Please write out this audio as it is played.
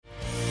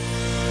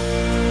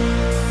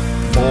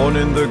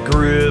Down in the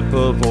grip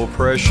of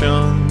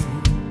oppression,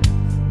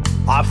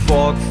 I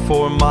fought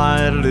for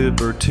my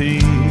liberty.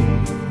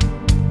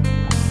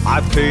 I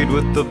paid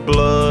with the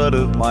blood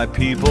of my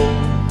people.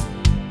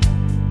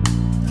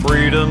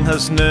 Freedom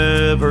has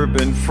never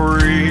been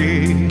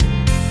free.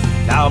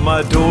 Now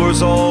my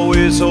door's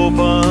always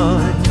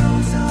open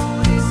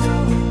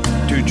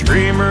to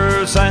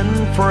dreamers and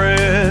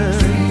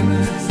friends.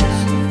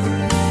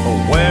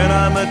 But when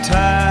I'm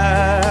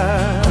attacked,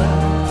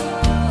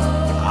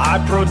 I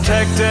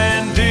protect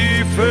and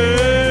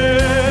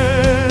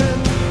defend,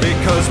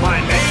 because my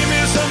name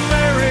is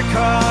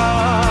America.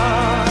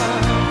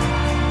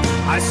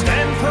 I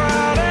stand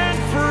proud and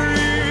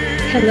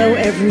free. Hello,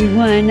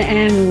 everyone,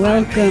 and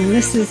welcome.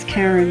 This is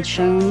Karen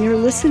Schoen. You're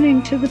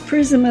listening to the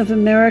Prism of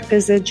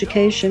America's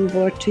Education,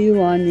 brought to you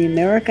on the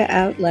America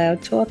Out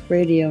Loud Talk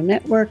Radio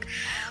Network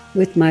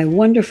with my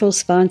wonderful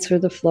sponsor,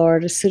 the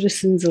Florida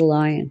Citizens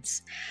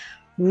Alliance.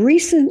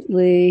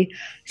 Recently,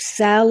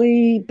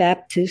 Sally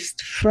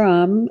Baptist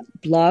from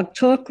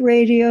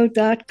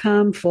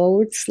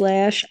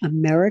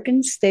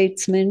blogtalkradio.com/American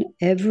Statesman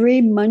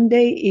every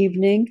Monday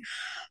evening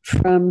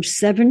from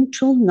 7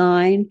 till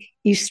 9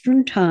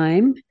 Eastern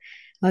Time.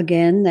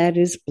 Again, that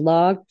is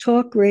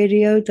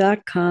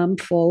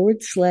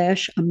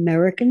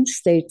blogtalkradio.com/American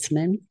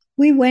Statesman.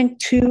 We went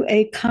to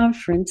a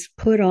conference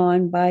put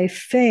on by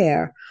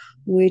FAIR,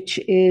 which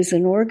is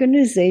an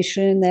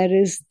organization that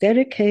is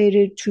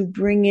dedicated to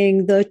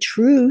bringing the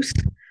truth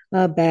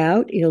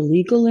about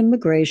illegal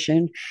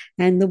immigration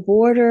and the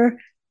border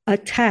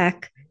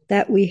attack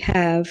that we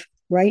have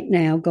right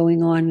now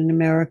going on in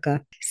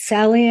America.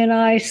 Sally and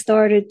I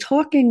started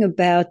talking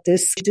about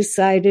this,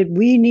 decided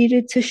we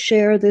needed to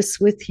share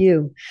this with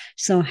you.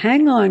 So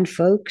hang on,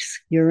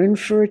 folks, you're in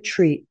for a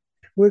treat.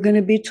 We're going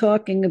to be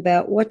talking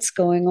about what's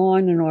going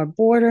on in our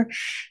border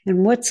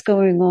and what's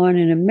going on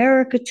in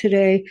America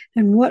today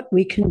and what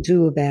we can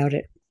do about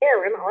it.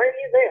 Karen, are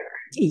you there?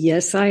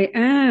 Yes, I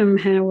am.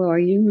 How are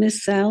you,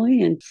 Miss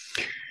Sally?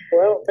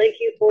 Well,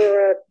 thank you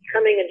for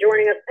coming and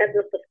joining us at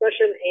this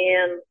discussion.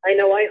 And I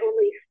know I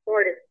only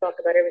started to talk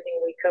about everything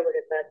we covered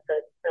at that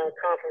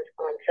conference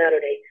on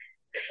Saturday.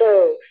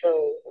 So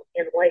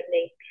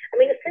enlightening. I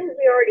mean, it's things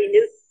we already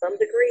knew to some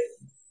degree,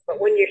 but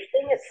when you're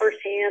seeing it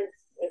firsthand,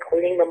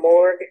 including the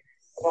morgue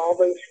of all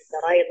those who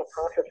die in the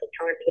process of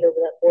trying to get over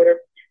that border,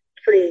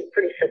 it's pretty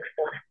sick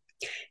stuff.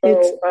 So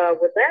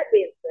with that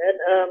being said,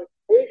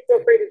 please feel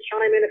free to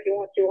chime in if you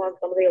want to on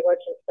some of the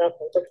election stuff.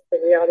 And look at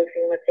the reality if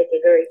you want to take a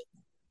very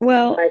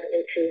dive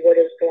into what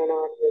is going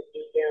on with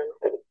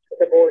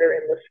the border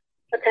and this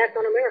attack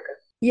on America.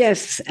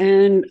 Yes,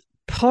 and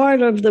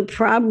part of the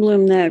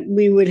problem that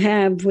we would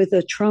have with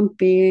a Trump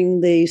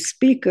being the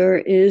speaker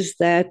is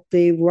that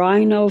the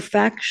rhino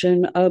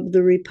faction of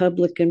the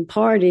Republican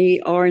Party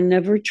are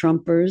never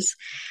Trumpers.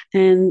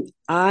 And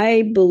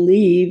I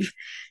believe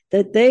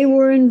that they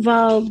were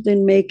involved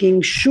in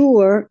making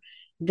sure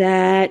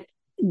that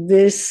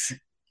this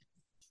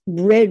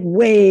red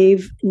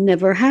wave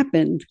never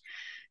happened.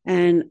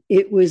 And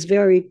it was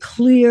very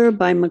clear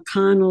by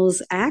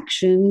McConnell's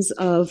actions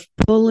of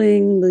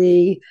pulling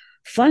the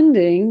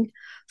funding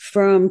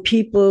from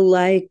people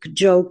like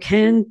Joe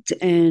Kent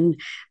and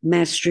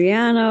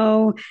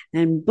Mastriano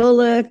and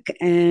Bullock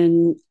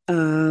and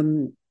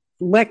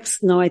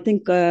Lex. No, I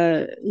think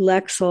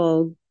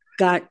Lexall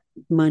got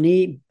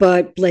money,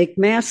 but Blake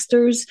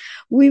Masters.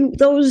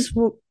 Those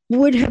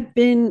would have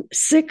been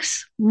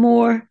 6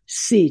 more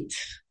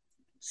seats.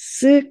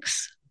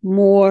 6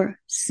 more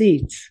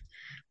seats.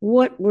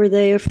 What were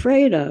they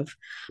afraid of?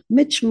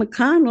 Mitch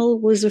McConnell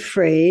was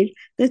afraid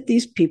that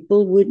these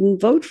people wouldn't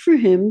vote for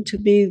him to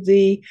be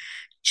the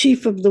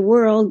chief of the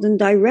world and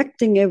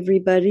directing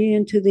everybody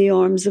into the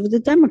arms of the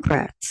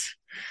Democrats.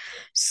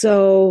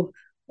 So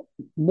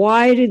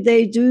why did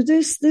they do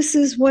this? This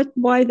is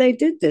why they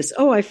did this.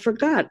 Oh, I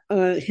forgot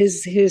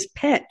his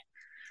pet,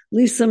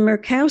 Lisa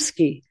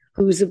Murkowski,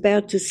 who was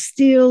about to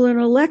steal an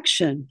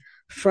election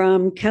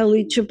from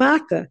Kelly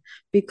Tshibaka,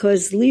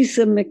 because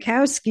Lisa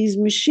Murkowski's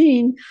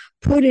machine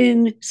put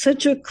in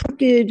such a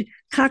crooked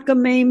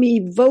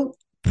cockamamie vote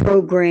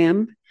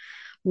program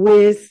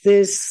with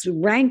this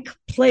rank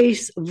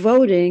place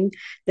voting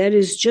that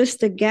is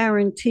just a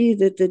guarantee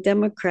that the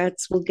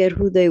Democrats will get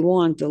who they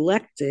want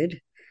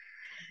elected.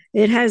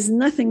 It has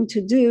nothing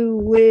to do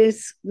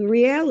with the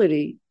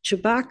reality.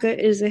 Tshibaka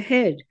is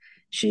ahead.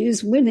 She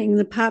is winning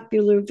the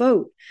popular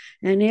vote.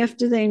 And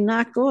after they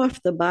knock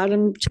off the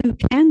bottom 2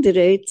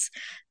 candidates,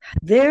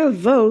 their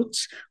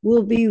votes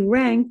will be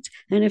ranked.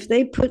 And if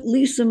they put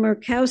Lisa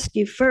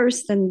Murkowski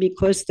first, and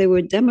because they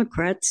were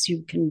Democrats,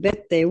 you can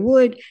bet they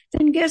would,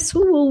 then guess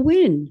who will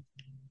win?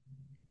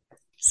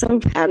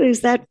 So how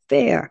is that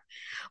fair?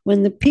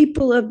 When the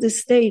people of the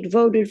state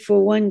voted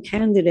for one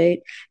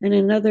candidate and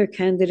another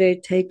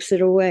candidate takes it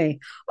away.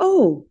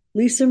 Oh,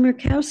 Lisa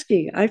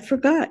Murkowski, I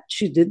forgot.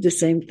 She did the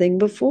same thing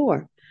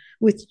before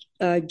with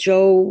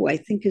Joe, I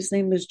think his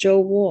name was Joe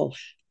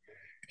Walsh.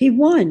 He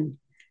won,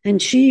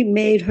 and she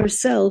made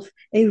herself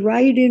a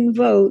write-in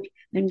vote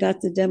and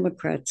got the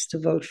Democrats to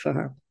vote for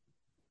her.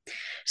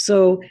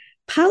 So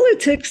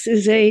Politics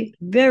is a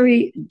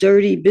very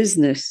dirty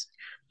business,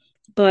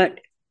 but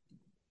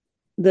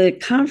the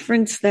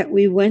conference that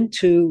we went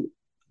to,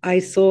 I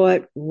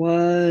thought,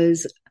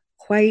 was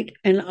quite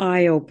an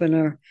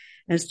eye-opener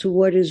as to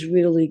what is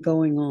really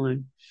going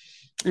on.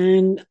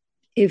 And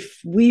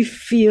if we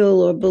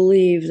feel or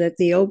believe that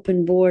the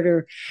open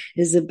border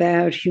is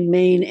about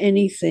humane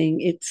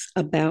anything, it's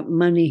about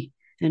money,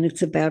 and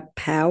it's about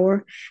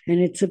power, and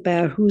it's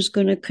about who's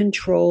going to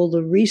control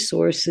the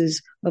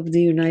resources of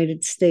the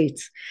United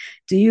States.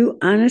 Do you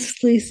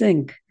honestly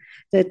think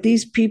that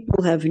these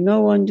people have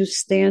no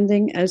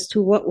understanding as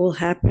to what will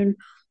happen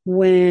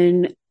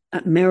when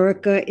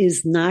America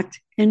is not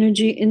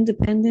energy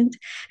independent,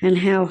 and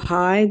how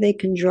high they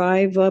can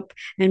drive up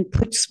and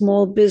put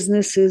small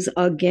businesses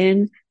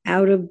again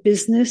out of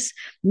business,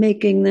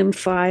 making them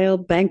file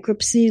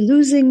bankruptcy,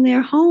 losing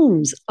their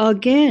homes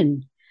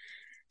again?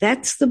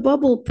 That's the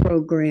bubble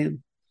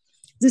program.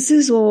 This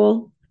is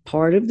all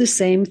part of the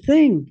same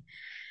thing.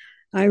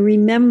 I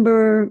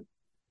remember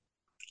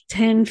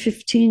 10,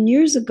 15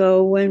 years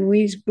ago when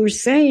we were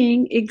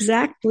saying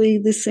exactly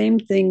the same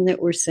thing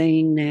that we're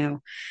saying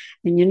now.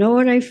 And you know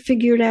what I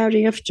figured out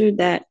after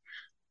that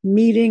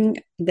meeting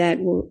that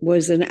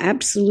was an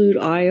absolute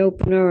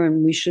eye-opener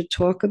and we should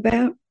talk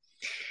about?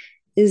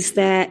 Is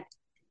that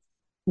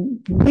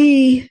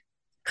we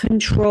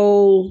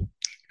control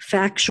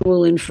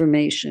factual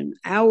information.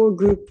 Our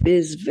group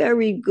is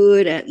very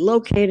good at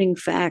locating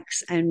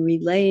facts and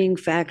relaying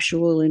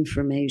factual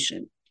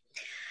information.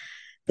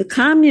 The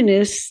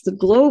communists, the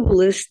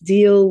globalists,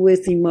 deal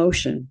with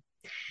emotion.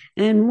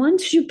 And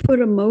once you put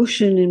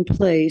emotion in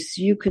place,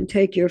 you can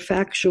take your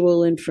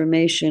factual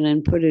information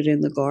and put it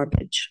in the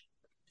garbage.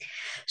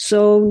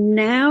 So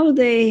now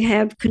they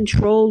have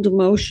controlled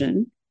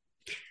emotion,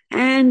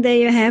 and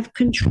they have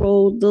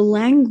controlled the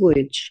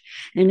language.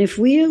 And if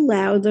we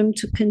allow them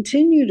to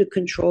continue to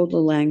control the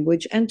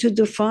language and to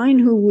define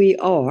who we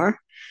are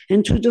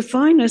and to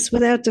define us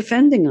without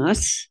defending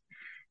us,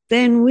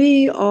 then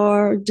we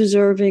are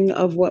deserving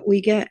of what we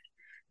get,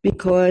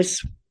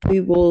 because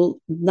we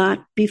will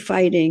not be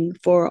fighting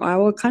for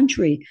our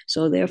country.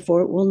 So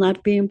therefore, it will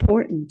not be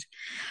important.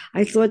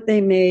 I thought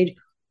they made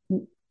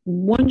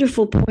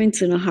wonderful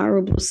points in a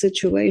horrible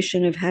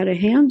situation of how to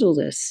handle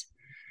this.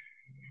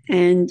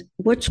 And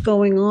what's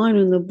going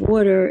on the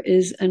border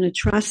is an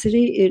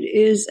atrocity. It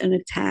is an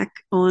attack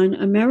on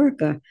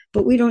America,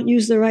 but we don't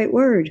use the right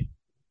word.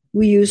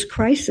 We use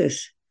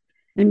crisis.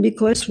 And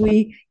because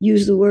we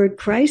use the word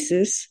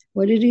crisis,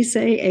 what did he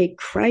say? A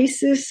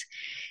crisis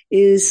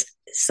is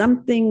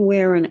something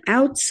where an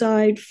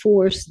outside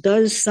force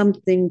does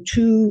something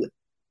to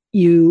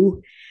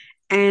you,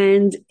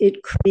 and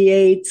it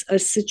creates a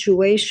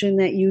situation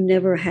that you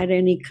never had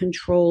any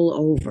control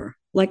over,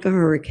 like a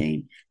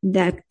hurricane.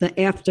 That the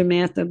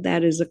aftermath of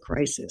that is a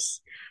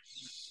crisis.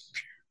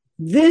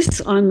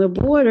 This on the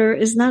border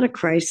is not a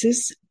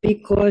crisis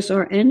because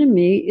our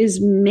enemy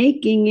is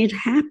making it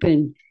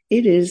happen.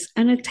 It is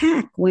an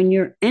attack. When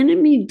your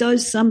enemy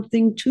does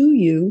something to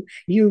you,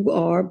 you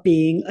are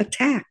being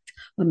attacked.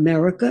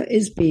 America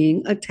is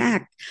being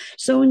attacked.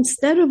 So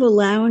instead of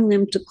allowing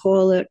them to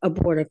call it a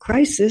border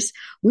crisis,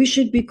 we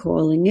should be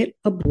calling it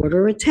a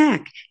border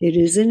attack. It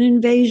is an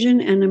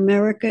invasion, and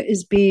America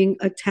is being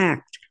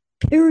attacked.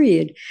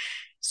 Period.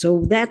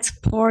 So that's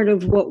part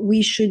of what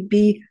we should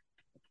be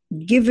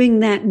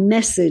giving that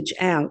message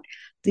out.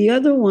 The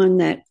other one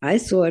that I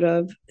thought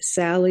of,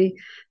 Sally,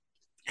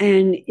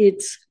 and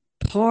it's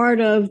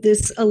part of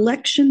this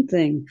election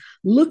thing.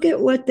 Look at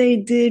what they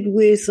did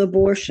with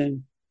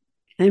abortion.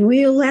 And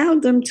we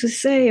allowed them to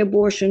say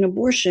abortion,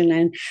 abortion,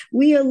 and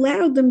we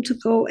allowed them to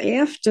go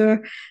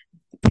after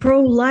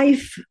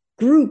pro-life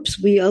groups.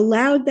 We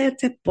allowed that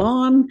to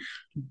bomb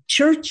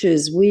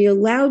churches. We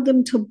allowed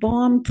them to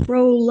bomb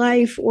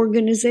pro-life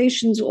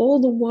organizations.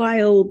 All the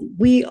while,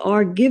 we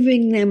are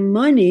giving them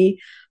money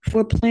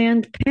for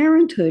Planned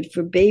Parenthood,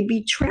 for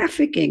baby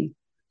trafficking.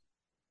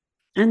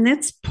 And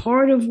that's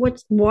part of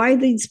why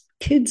these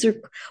kids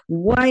are,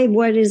 why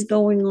what is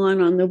going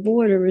on the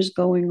border is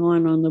going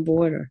on the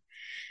border.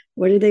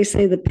 What do they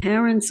say? The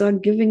parents are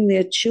giving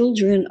their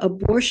children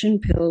abortion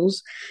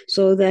pills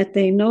so that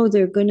they know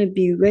they're going to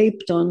be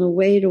raped on the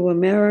way to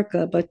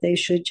America, but they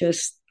should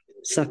just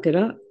suck it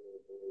up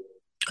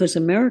because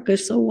America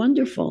is so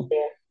wonderful. Yeah.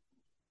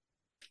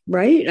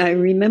 Right? I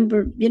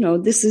remember,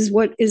 this is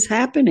what is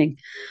happening.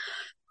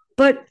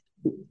 But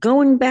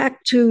going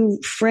back to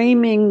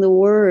framing the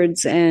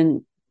words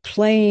and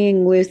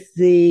playing with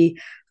the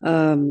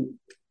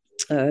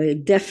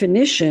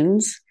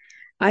definitions,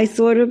 I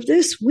thought of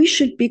this. We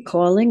should be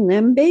calling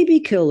them baby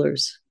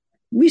killers.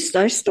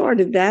 I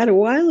started that a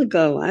while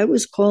ago. I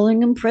was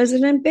calling him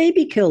President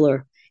Baby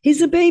Killer.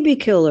 He's a baby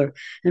killer.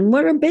 And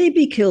what are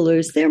baby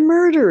killers? They're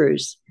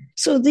murderers.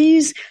 So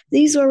these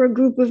are a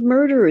group of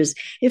murderers.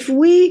 If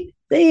we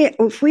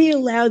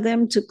allow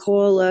them to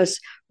call us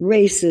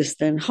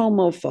racist and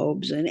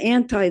homophobes and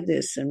anti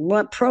this and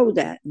pro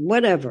that and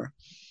whatever,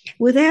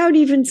 without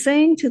even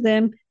saying to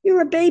them,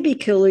 you're a baby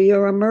killer,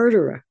 you're a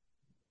murderer.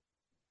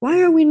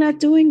 Why are we not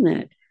doing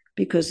that?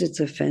 because it's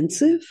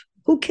offensive?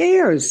 Who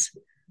cares?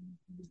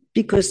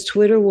 Because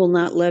Twitter will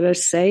not let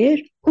us say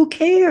it? Who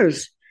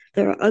cares?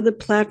 There are other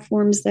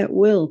platforms that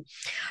will.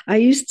 I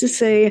used to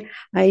say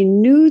I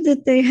knew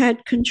that they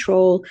had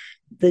control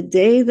the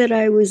day that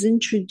I was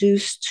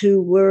introduced to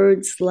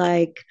words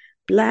like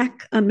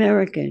Black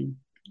American,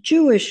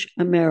 Jewish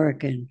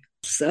American,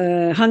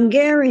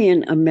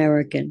 Hungarian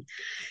American.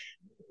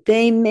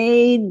 They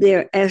made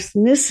their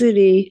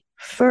ethnicity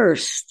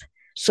first.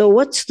 So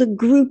what's the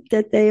group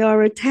that they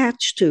are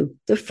attached to?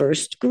 The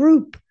first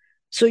group.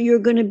 So you're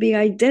going to be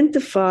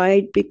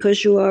identified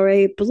because you are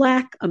a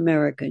Black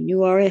American.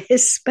 You are a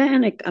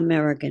Hispanic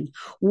American.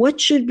 What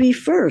should be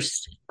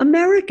first?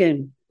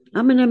 American.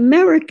 I'm an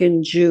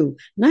American Jew,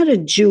 not a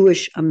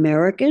Jewish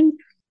American.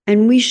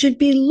 And we should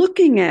be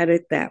looking at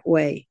it that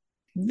way.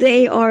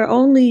 They are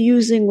only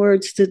using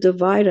words to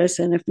divide us.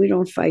 And if we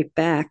don't fight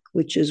back,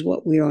 which is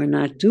what we are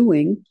not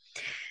doing.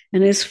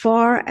 And as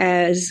far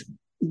as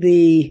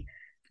the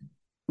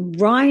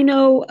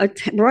Rhino,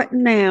 right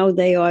now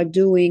they are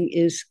doing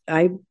is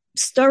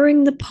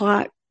stirring the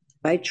pot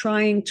by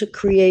trying to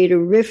create a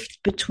rift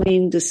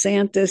between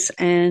DeSantis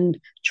and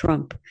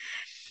Trump.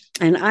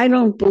 And I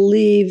don't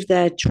believe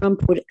that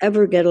Trump would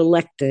ever get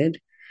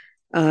elected,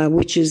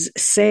 which is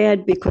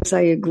sad because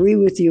I agree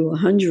with you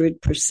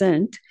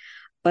 100%.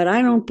 But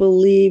I don't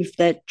believe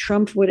that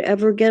Trump would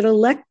ever get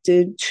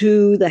elected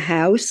to the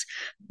House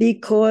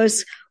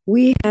because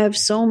we have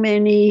so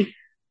many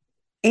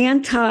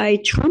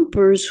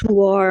anti-Trumpers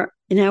who are,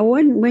 now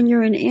when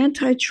you're an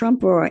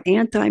anti-Trump or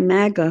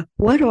anti-MAGA,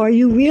 what are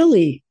you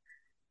really?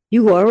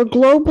 You are a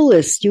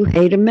globalist. You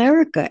hate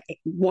America.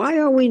 Why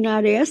are we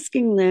not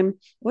asking them,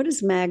 what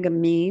does MAGA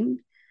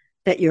mean?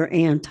 That you're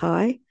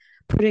anti?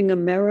 Putting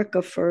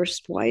America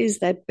first, why is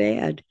that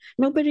bad?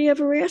 Nobody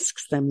ever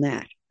asks them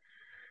that.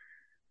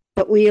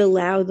 But we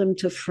allow them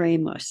to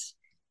frame us.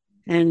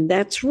 And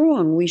that's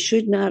wrong. We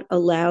should not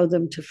allow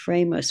them to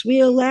frame us. We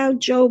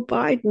allowed Joe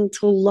Biden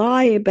to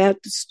lie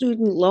about the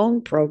student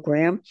loan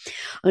program,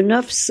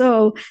 enough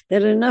so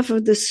that enough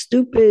of the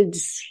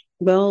stupids,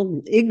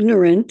 well,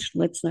 ignorant,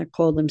 let's not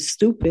call them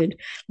stupid,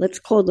 let's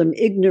call them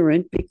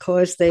ignorant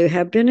because they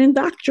have been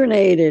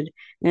indoctrinated.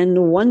 And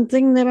the one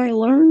thing that I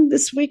learned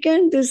this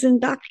weekend is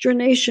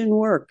indoctrination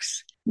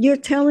works. You're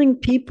telling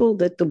people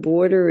that the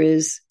border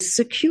is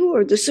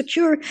secure, the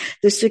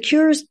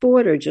securest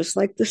border, just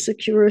like the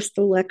securest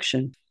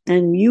election.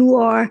 And you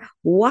are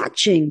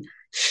watching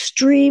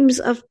streams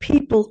of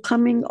people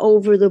coming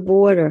over the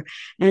border.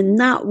 And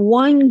not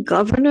one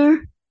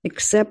governor,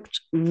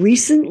 except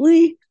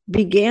recently,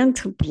 began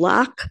to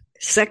block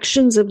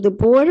sections of the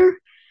border.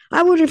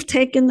 I would have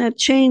taken that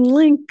chain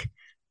link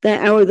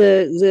or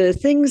the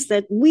things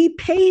that we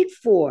paid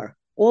for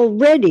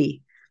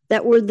already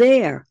that were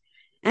there,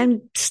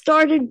 and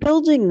started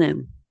building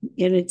them.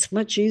 And it's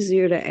much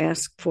easier to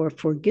ask for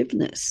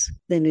forgiveness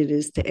than it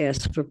is to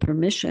ask for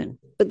permission.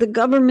 But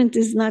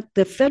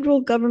the federal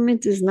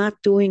government is not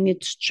doing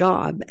its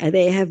job.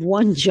 They have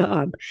one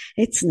job.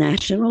 It's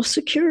national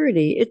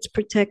security. It's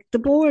protect the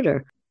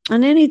border.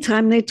 And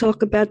anytime they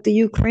talk about the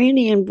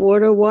Ukrainian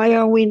border, why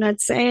are we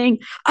not saying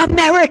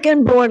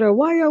American border?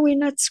 Why are we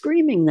not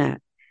screaming that?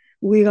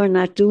 We are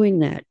not doing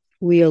that.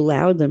 We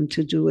allow them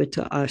to do it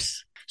to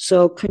us.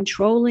 So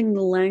controlling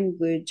the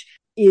language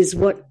is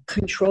what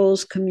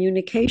controls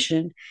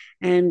communication.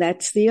 And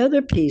that's the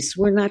other piece.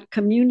 We're not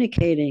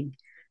communicating.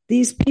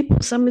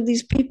 Some of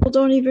these people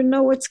don't even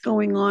know what's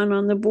going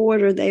on the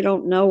border. They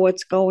don't know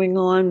what's going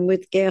on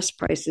with gas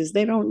prices.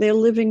 They're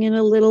living in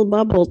a little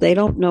bubble. They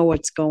don't know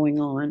what's going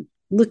on.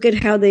 Look at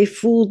how they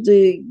fooled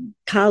the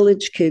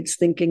college kids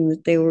thinking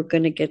that they were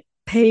going to get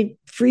paid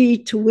free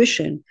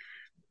tuition.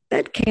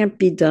 That can't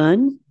be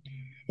done.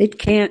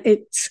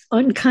 It's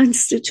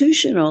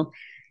unconstitutional.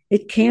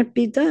 It can't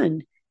be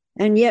done.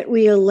 And yet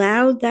we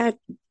allowed that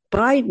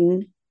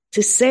Biden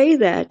to say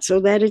that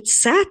so that it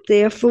sat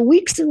there for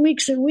weeks and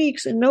weeks and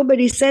weeks. And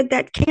nobody said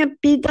that can't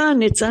be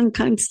done. It's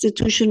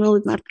unconstitutional.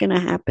 It's not going to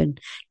happen.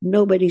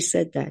 Nobody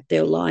said that.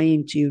 They're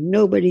lying to you.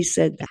 Nobody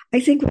said that. I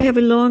think we have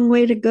a long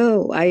way to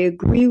go. I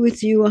agree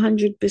with you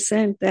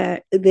 100%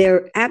 that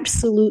there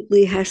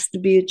absolutely has to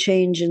be a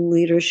change in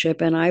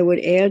leadership. And I would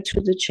add to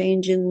the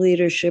change in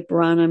leadership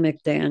Ronna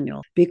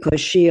McDaniel,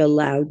 because she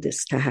allowed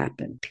this to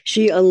happen.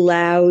 She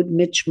allowed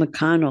Mitch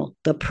McConnell,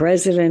 the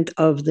president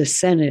of the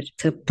Senate,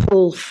 to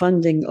pull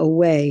funding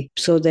away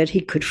so that he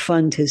could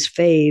fund his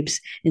faves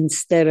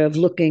instead of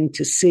looking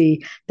to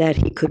see that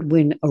he could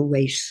win a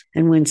race.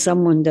 And when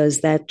someone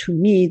does that, to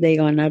me, they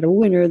are not a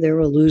winner, they're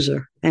a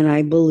loser. And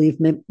I believe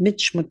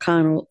Mitch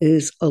McConnell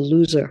is a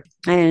loser.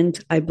 And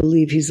I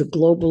believe he's a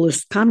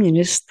globalist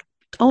communist,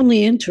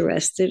 only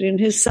interested in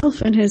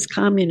himself and his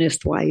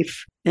communist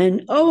wife.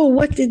 And,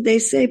 what did they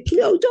say?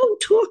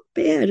 Don't talk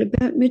bad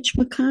about Mitch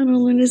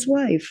McConnell and his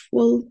wife.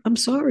 Well, I'm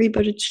sorry,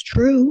 but it's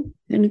true.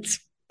 And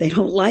they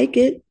don't like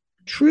it.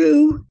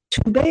 True.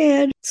 Too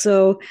bad.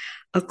 So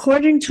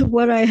according to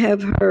what I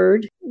have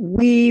heard,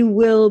 we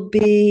will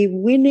be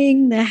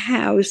winning the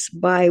House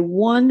by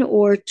 1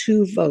 or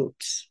 2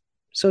 votes.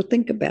 So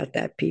think about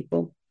that,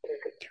 people.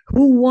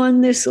 Who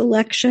won this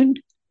election?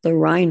 The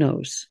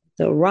rhinos.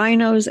 The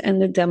rhinos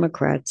and the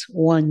Democrats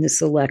won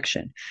this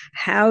election.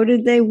 How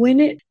did they win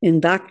it?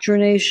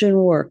 Indoctrination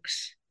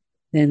works.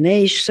 And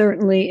they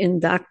certainly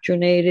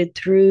indoctrinated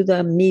through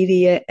the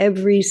media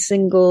every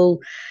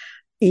single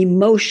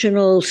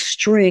emotional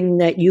string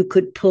that you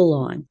could pull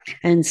on.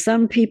 And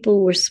some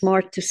people were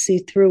smart to see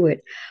through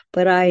it.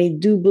 But I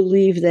do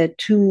believe that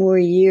 2 more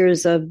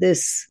years of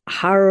this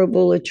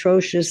horrible,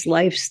 atrocious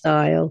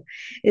lifestyle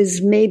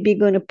is maybe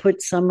going to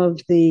put some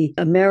of the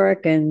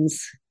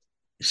Americans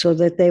so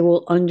that they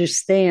will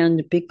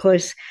understand,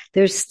 because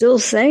they're still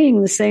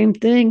saying the same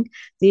thing.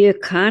 The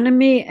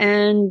economy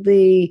and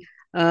the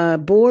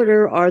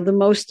border are the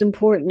most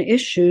important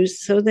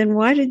issues. So then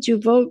why did you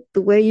vote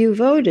the way you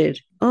voted?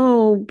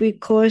 Oh,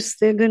 because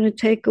they're going to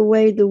take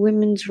away the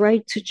women's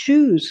right to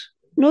choose.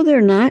 No,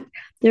 they're not.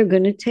 They're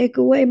going to take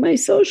away my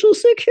Social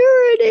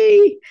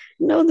Security.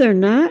 No, they're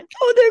not.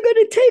 Oh, they're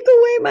going to take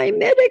away my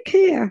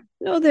Medicare.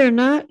 No, they're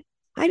not.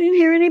 I didn't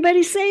hear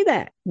anybody say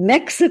that.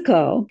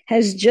 Mexico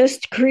has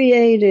just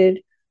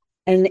created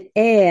an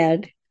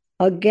ad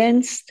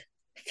against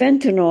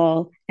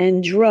fentanyl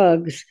and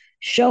drugs,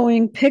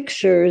 showing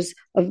pictures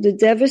of the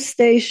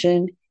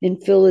devastation in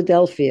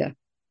Philadelphia.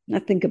 Now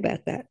think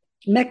about that.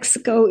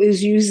 Mexico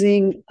is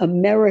using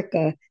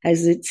America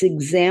as its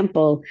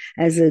example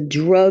as a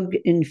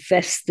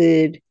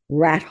drug-infested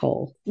rat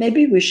hole.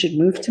 Maybe we should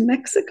move to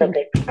Mexico.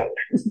 Okay.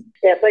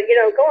 Yeah, but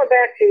going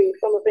back to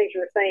some of the things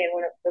you were saying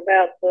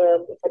about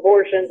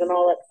abortions and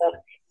all that stuff,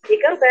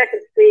 you go back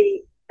and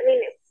see. I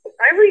mean,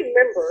 I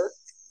remember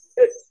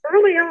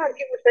early on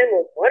people were saying,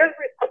 "Well, what are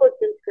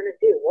Republicans going to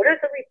do? What are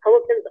the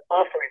Republicans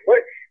offering?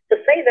 To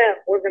say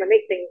that we're going to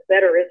make things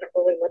better isn't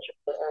really much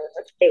of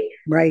a case."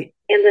 Right.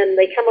 And then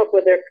they come up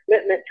with their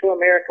commitment to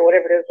America,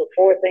 whatever it is, with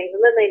 4 things,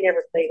 and then they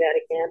never say that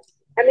again.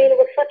 I mean,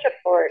 it was such a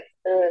farce,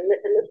 and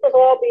this was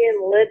all being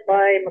led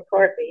by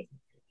McCarthy.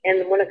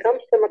 And when it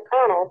comes to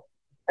McConnell,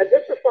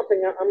 this is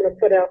something I'm going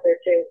to put out there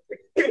too.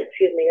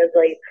 Excuse me, as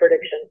a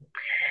prediction.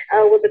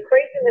 With the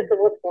craziness of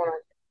what's going on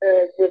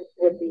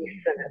with the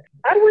Senate,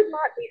 I would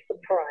not be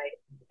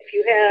surprised if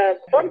you have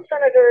some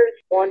senators,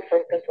 one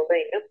from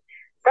Pennsylvania,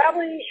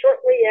 probably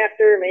shortly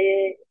after,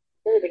 maybe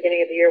in the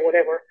beginning of the year,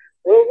 whatever,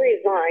 will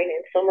resign,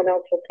 and someone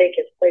else will take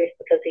his place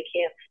because he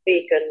can't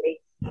speak and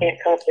he can't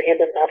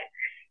comprehend enough.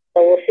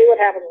 So we'll see what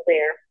happens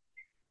there.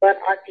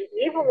 But the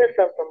evilness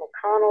of the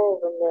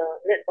McConnells and the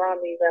Mitt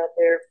Romneys out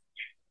there,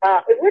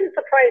 it wouldn't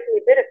surprise me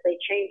a bit if they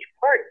change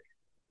parties.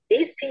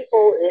 These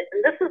people,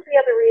 and this is the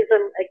other reason,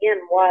 again,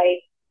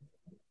 why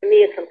to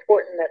me it's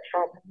important that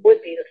Trump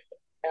would be the Speaker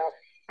of the House,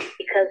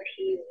 because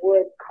he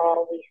would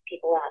call these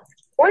people out.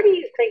 What do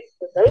you think,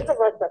 for those of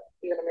us that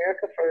believe in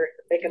America first,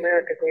 make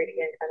America great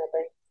again kind of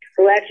thing,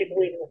 who actually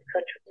believe in this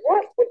country,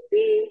 what would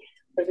be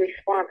the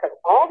response of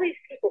all these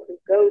people who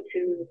go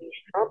to these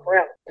Trump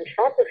rallies? And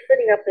Trump is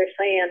sitting up there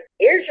saying,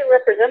 here's your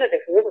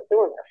representative who isn't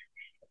doing this.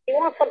 If you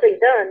want something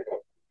done,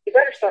 you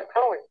better start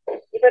calling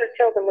them. You better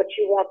tell them what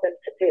you want them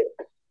to do.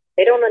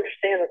 They don't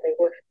understand that they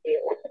work for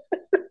you.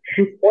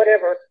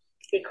 Whatever.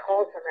 He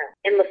calls them out.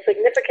 And the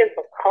significance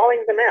of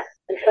calling them out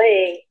and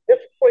saying, this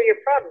is where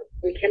your problem.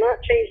 We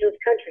cannot change this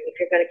country if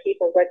you're going to keep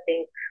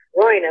electing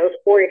rhinos,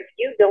 or if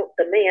you don't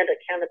demand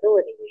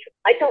accountability.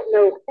 I don't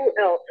know who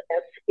else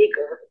as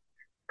Speaker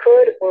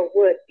could or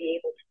would be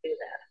able to do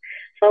that.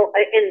 So,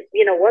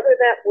 whether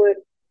that would,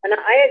 and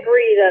I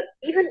agree that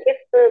even if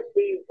the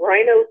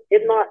rhinos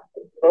did not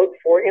vote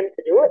for him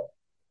to do it,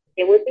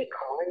 it would be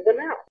calling them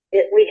out.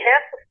 We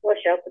have to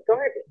flush out the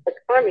garbage, the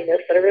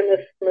communists that are in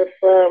this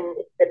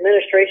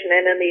administration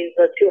and in these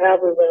 2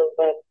 houses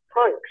of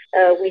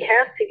Congress. We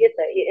have to get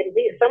that. And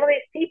some of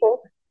these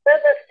people that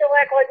still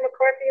act like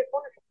McCarthy is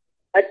wonderful.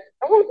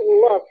 I would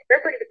love for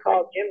everybody to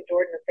call Jim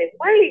Jordan and say,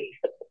 why are you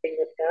supporting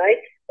this guy?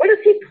 What has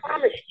he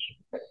promised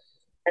you?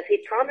 Has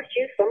he promised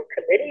you some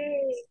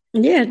committee?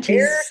 Yeah,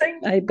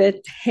 I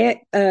bet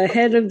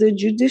head of the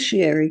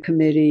Judiciary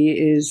Committee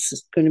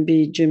is going to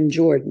be Jim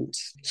Jordan.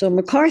 So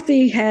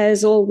McCarthy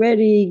has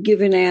already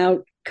given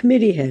out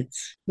committee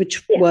heads,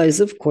 which was,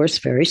 of course,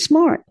 very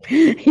smart.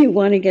 You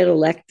want to get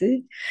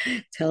elected,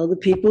 tell the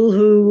people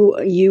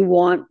who you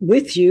want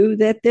with you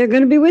that they're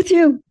going to be with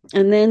you,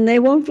 and then they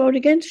won't vote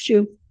against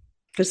you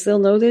because they'll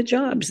know their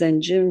jobs.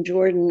 And Jim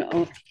Jordan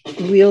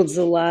wields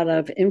a lot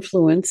of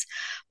influence.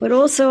 But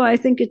also, I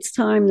think it's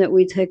time that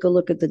we take a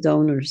look at the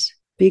donors,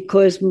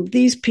 because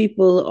these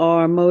people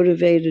are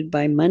motivated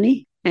by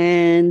money,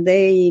 and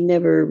they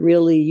never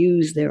really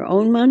use their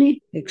own money,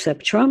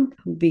 except Trump,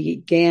 who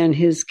began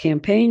his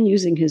campaign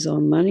using his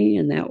own money,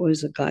 and that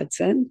was a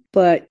godsend.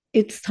 But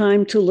it's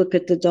time to look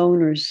at the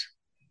donors.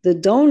 The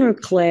donor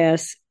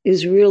class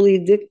is really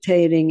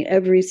dictating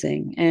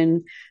everything.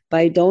 And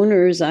by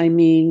donors, I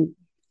mean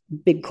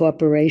big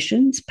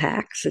corporations,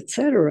 PACs,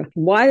 etc.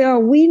 Why are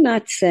we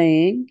not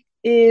saying,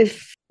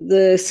 if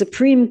the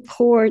Supreme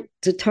Court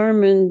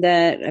determined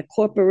that a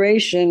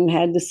corporation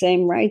had the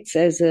same rights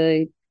as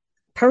a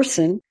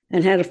person,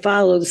 and had to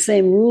follow the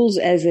same rules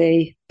as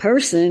a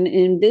person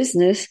in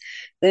business,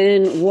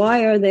 then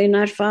why are they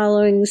not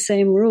following the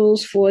same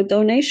rules for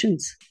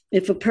donations?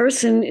 If a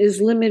person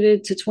is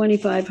limited to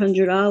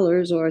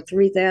 $2,500 or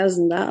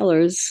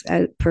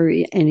 $3,000 per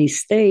any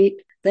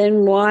state,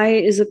 then why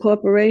is a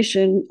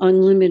corporation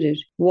unlimited?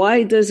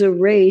 Why does a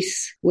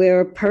race where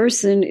a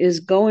person is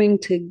going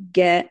to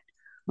get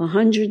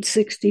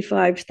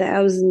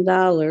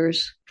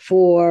 $165,000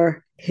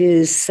 for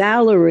his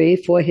salary,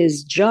 for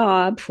his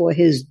job, for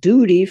his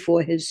duty,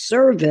 for his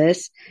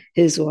service,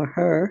 his or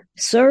her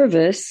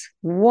service,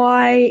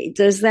 why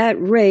does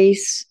that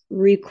race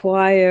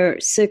require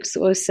 $6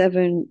 or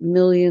 $7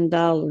 million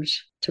to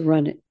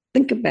run it?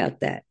 Think about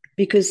that,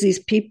 because these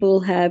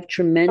people have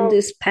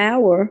tremendous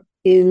power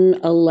in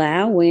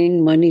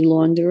allowing money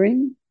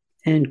laundering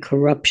and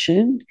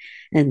corruption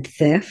and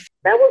theft.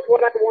 That was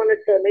what I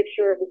wanted to make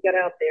sure we got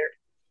out there.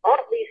 All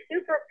these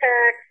super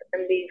PACs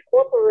and these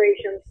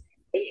corporations,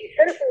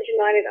 Citizens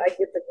United, I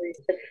disagree,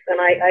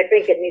 and I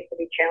think it needs to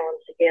be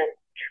challenged again.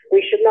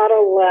 We should not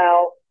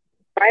allow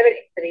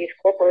private entities,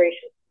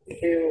 corporations,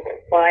 to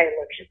buy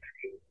elections.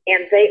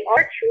 And they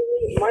are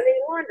truly money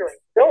laundering.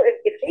 So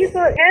if these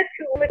had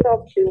to limit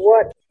up to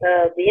what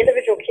the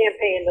individual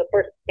campaign, the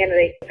first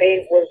candidate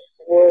campaign was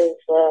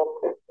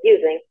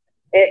using,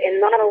 and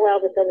not allow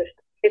this other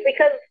stuff, it's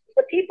because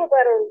the people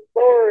that are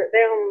lower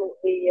down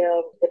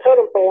the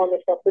totem pole on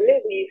this stuff, the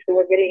newbies who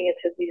are getting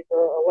into these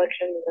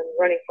elections and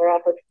running for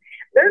office,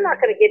 they're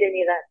not going to get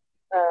any of that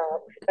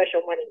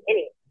special money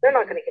anyway. They're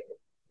not going to get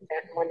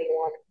that money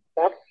laundering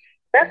stuff.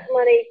 That's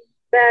money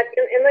that,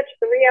 in which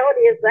the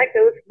reality is that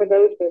goes for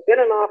those who've been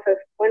in office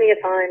plenty of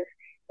times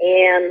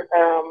and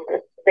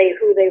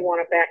who they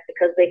want to back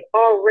because they've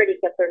already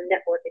got their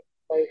network in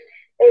place.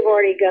 They've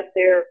already got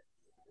their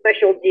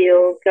special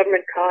deals,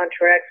 government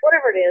contracts,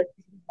 whatever it is.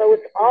 So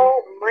it's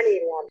all money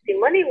laundering. See,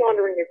 money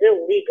laundering is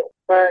illegal,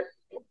 but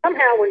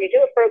somehow when you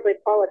do it for the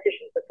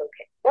politicians, it's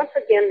okay. Once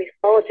again, these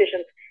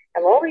politicians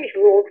have all these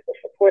rules to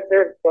support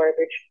their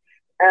garbage,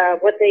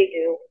 what they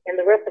do, and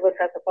the rest of us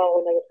have to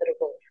follow another set of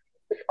rules.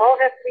 This all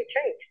has to be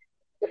changed.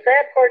 The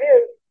sad part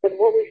is, with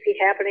what we see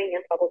happening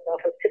in public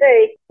office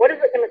today, what is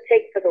it going to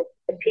take for the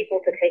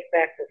people to take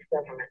back this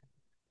government?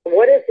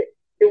 What is it?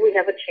 Do we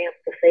have a chance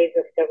to save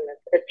this government?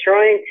 They're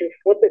trying to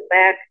flip it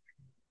back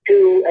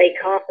to a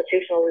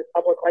constitutional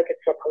republic like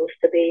it's supposed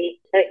to be.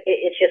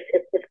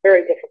 It's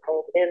very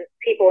difficult, and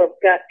people have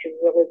got to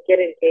really get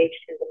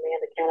engaged and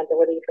demand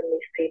accountability from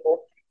these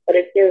people. But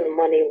it is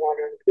money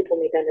laundering. People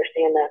need to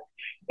understand that.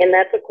 And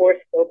that's, of course,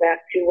 go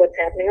back to what's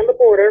happening on the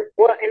border.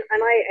 Well, and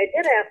I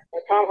did ask,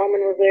 Tom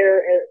Homan was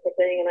there at the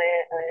thing, and I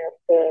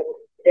asked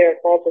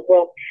Derek Balls as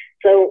well.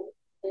 So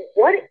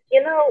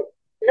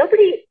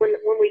nobody, when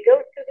we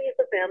go to these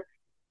events,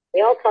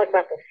 we all talk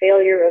about the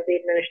failure of the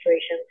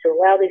administration to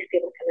allow these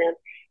people to come in.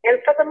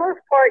 And for the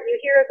most part, you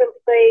hear them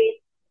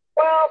say,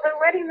 well, they're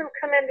letting them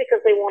come in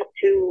because they want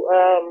to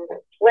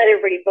let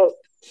everybody vote.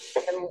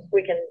 And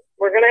we're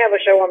going to have a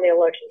show on the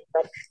election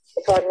stuff.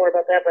 We'll talk more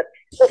about that. But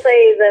they'll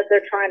say that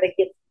they're trying to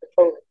get the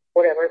vote,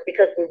 whatever,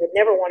 because we would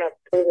never want to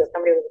prove that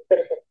somebody was a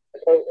citizen to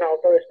vote and all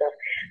this other stuff.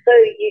 So,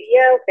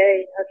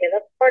 okay,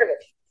 that's part of it.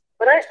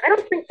 But I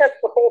don't think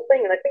that's the whole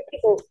thing. And I think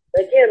people,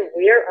 again,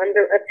 we are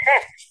under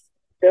attack.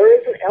 There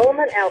is an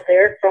element out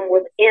there from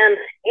within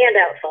and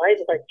outside,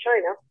 like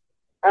China,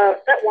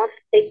 that wants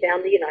to take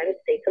down the United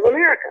States of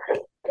America.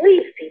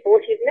 Please, people,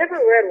 if you've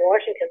never read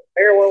Washington's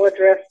Farewell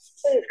Address,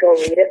 please go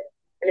read it.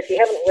 And if you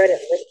haven't read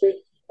it lately,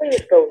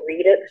 please go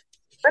read it.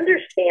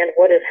 Understand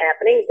what is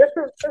happening. This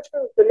is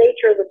the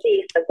nature of the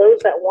beast of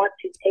those that want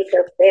to take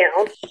us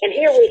down. And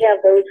here we have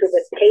those who've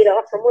been paid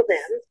off from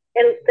within.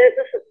 And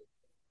this is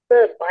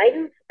the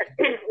Bidens.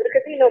 There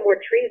could be no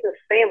more treasonous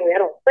family, I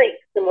don't think,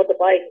 than what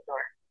the Bidens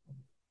are.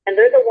 And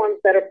they're the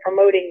ones that are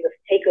promoting this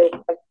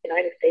takeover of the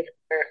United States of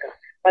America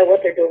by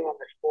what they're doing on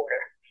this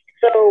border.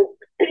 So,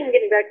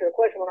 getting back to the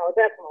question when I was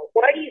asking,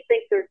 why do you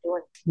think they're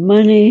doing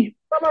money?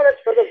 Some of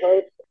it's for the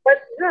votes, but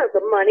no,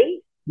 the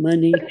money,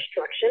 the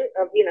destruction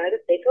of the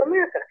United States of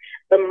America.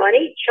 The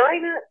money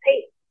China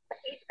paid.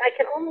 I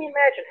can only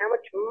imagine how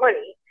much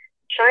money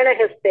China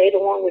has paid,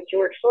 along with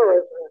George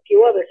Soros and a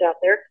few others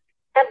out there,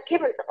 have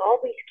given to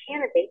all these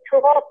candidates who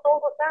have all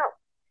sold us out.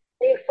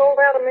 They've sold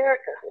out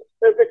America.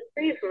 So the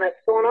treason that's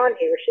going on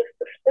here is just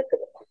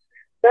despicable.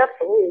 It's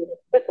absolutely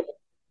despicable.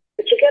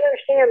 But you got to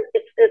understand,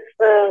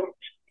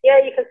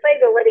 you can say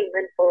they're letting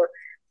them in for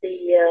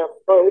the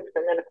votes,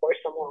 and then, of course,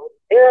 some won't.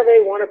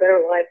 They want a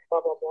better life, blah,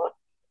 blah, blah.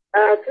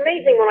 It's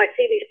amazing when I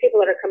see these people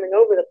that are coming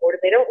over the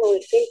border. They don't really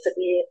seem to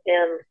be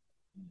in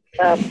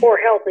poor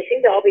health. They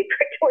seem to all be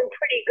doing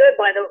pretty good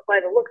by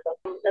the looks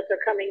of them, that they're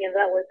coming in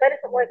that way. That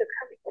isn't why they're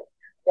coming in.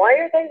 Why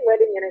are they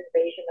letting an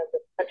invasion of the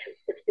country?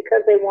 It's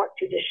because they want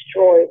to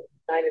destroy the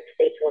United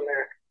States of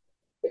America.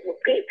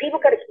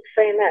 People got to keep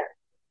saying that.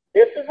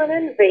 This is an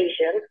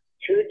invasion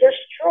to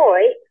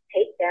destroy,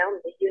 take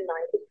down the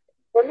United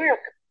States of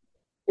America.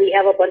 We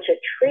have a bunch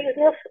of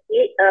treasonous,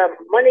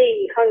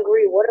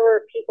 money-hungry,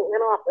 whatever people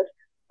in office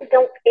who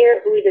don't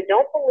care, who either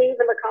don't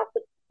believe in the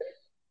Constitution,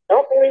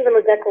 don't believe in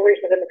the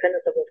Declaration of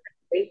Independence of this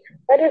country.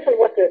 That isn't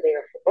what they're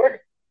there for.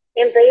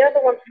 And they are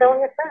the ones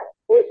selling us out.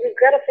 We've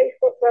got to face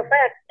the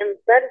fact, and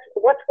that is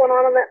what's going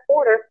on that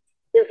border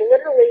is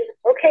literally,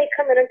 okay,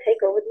 come in and take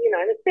over the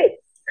United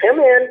States.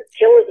 Come in,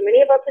 kill as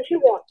many of us as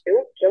you want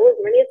to, kill as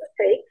many as it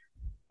takes.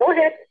 Go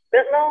ahead,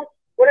 fentanyl,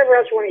 whatever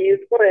else you want to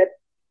use, go ahead,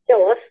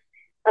 kill us.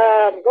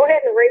 Go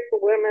ahead and rape the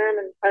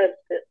women and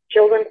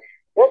children.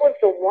 What was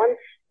the one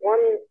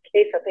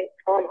case I think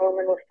Tom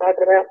Homan was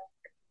talking about,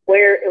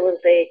 where it was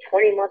a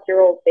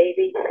 20-month-old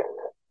baby?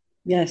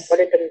 Yes. What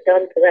had been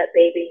done to that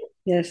baby?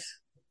 Yes.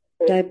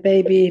 That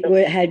baby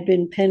had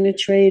been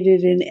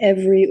penetrated in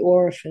every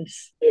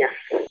orifice. Yes.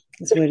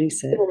 That's what he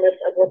said.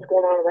 Of what's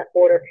going on that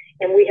border.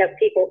 And we have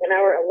people in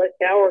our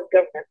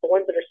government, the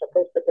ones that are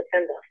supposed to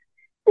defend us,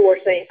 who are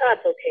saying,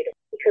 it's okay to,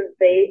 because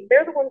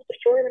they're the ones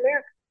destroying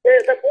America.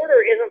 The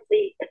border isn't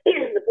the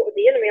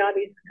enemy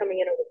obviously is coming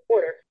in over the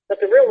border, but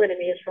the real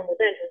enemy is from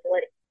within, who's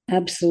letting.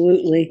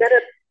 Absolutely.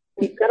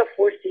 We've got to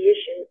force the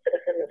issue to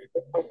defend this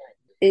homeland.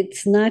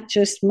 It's not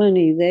just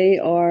money. They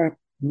are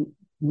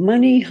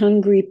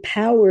money-hungry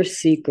power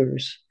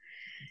seekers.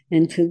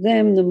 And to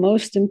them, the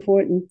most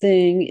important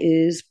thing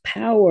is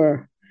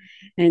power.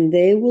 And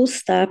they will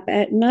stop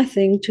at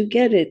nothing to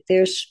get it.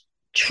 There's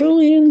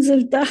trillions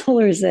of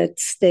dollars at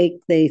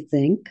stake, they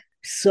think.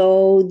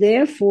 So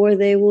therefore,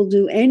 they will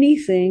do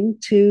anything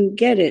to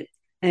get it.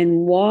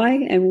 And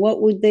why and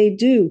what would they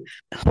do?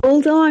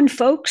 Hold on,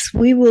 folks.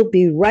 We will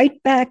be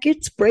right back.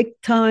 It's break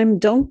time.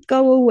 Don't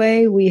go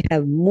away. We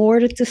have more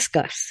to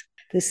discuss.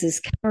 This is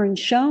Karen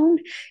Schoen.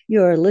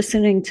 You're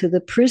listening to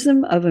the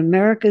Prism of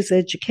America's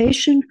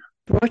Education,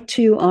 brought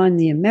to you on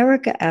the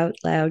America Out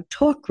Loud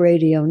Talk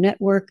Radio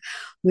Network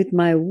with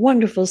my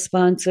wonderful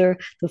sponsor,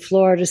 the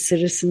Florida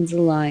Citizens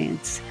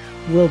Alliance.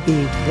 We'll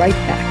be right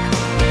back.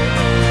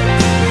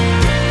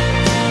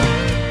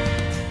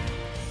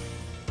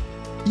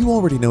 You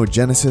already know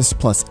Genesis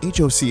plus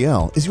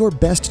HOCl is your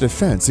best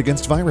defense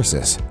against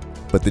viruses.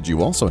 But did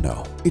you also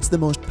know it's the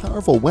most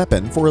powerful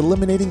weapon for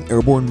eliminating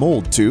airborne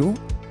mold too?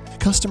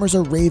 Customers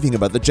are raving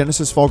about the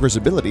Genesis fogger's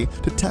ability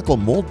to tackle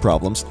mold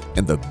problems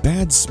and the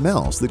bad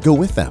smells that go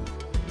with them.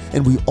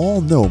 And we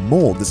all know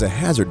mold is a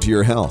hazard to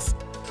your health.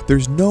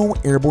 There's no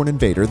airborne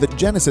invader that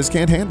Genesis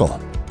can't handle.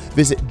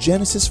 Visit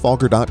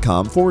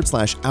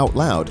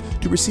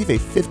genesisfogger.com/outloud to receive a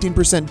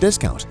 15%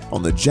 discount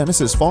on the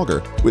Genesis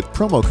Fogger with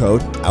promo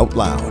code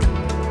OUTLOUD.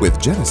 With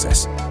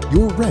Genesis,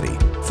 you're ready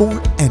for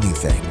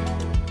anything.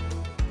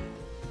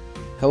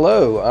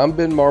 Hello, I'm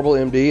Ben Marble,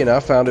 MD, and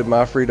I founded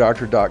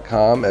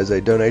MyFreeDoctor.com as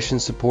a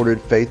donation-supported,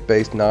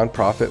 faith-based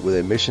nonprofit with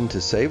a mission to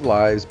save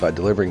lives by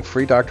delivering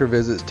free doctor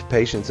visits to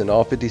patients in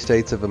all 50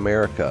 states of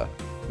America.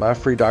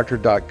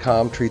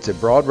 MyFreeDoctor.com treats a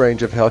broad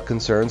range of health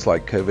concerns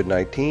like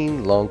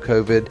COVID-19, long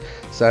COVID,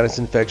 sinus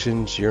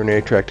infections,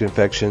 urinary tract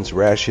infections,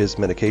 rashes,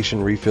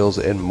 medication refills,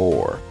 and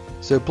more.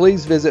 So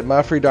please visit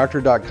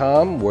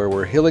MyFreeDoctor.com, where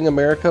we're healing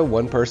America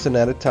one person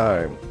at a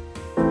time.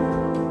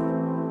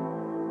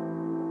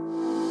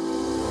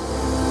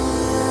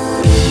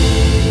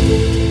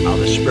 Now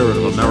the spirit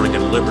of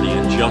American liberty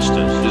and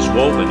justice is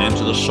woven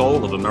into the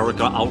soul of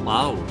America Out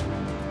Loud.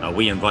 Now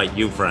we invite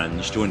you,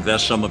 friends, to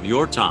invest some of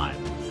your time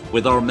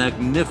with our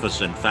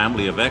magnificent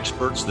family of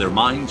experts, their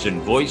minds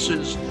and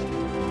voices.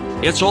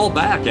 It's all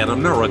back at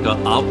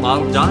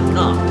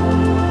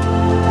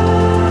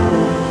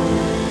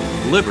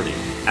AmericaOutloud.com. Liberty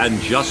and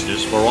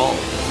justice for all.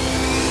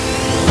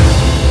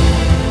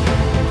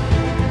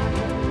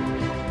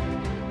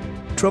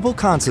 Trouble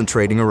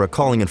concentrating or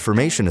recalling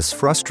information is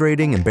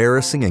frustrating,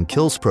 embarrassing, and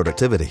kills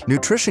productivity.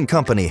 Nutrition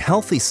company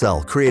Healthy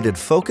Cell created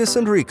Focus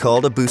and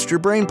Recall to boost your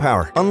brain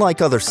power.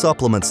 Unlike other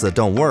supplements that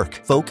don't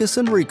work, Focus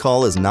and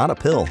Recall is not a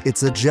pill.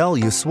 It's a gel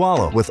you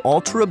swallow with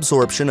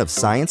ultra-absorption of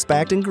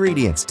science-backed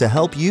ingredients to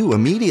help you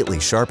immediately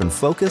sharpen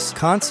focus,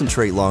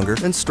 concentrate longer,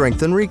 and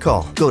strengthen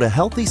recall. Go to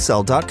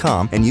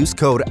healthycell.com and use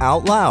code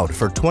OUTLOUD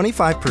for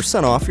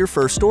 25% off your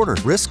first order.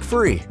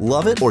 Risk-free.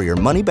 Love it or your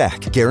money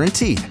back.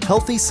 Guaranteed.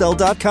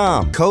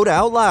 Healthycell.com. Code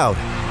OUTLOUD.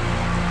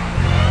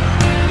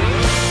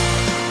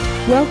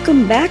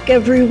 Welcome back,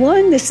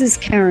 everyone. This is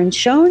Karen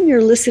Schoen.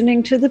 You're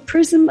listening to the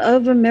Prism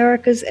of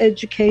America's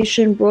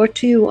Education, brought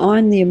to you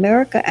on the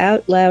America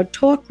Out Loud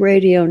Talk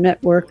Radio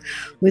Network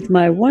with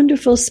my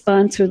wonderful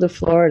sponsor, the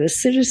Florida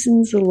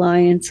Citizens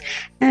Alliance,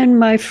 and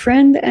my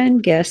friend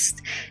and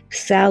guest,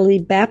 Sally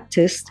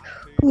Baptist,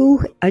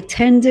 who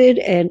attended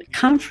a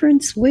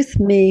conference with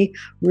me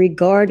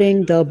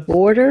regarding the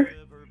border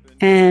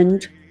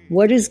and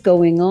what is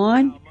going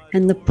on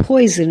and the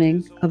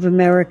poisoning of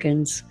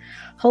Americans.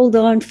 Hold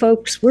on,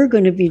 folks. We're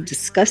going to be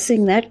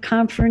discussing that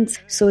conference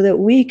so that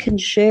we can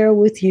share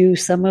with you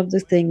some of the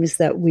things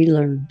that we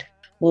learned.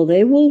 Well,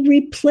 they will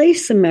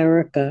replace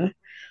America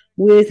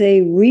with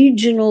a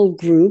regional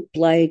group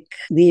like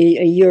the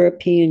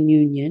European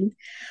Union,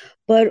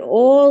 but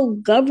all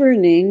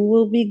governing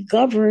will be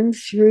governed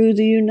through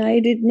the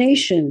United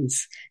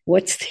Nations.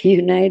 What's the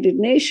United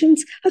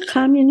Nations? A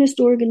communist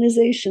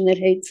organization that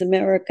hates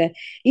America,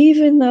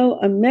 even though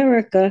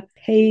America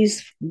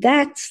pays.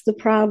 That's the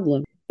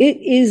problem. It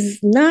is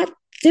not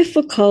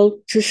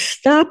difficult to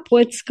stop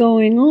what's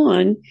going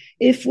on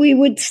if we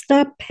would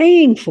stop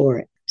paying for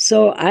it.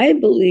 So I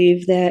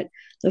believe that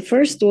the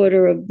first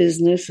order of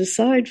business,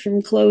 aside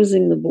from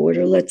closing the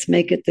border, let's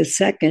make it the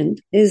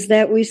second, is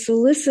that we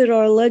solicit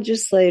our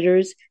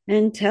legislators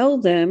and tell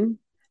them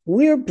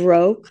we're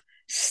broke.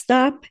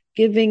 Stop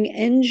giving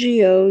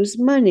NGOs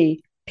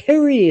money,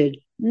 period.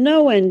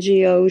 No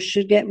NGOs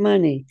should get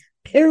money,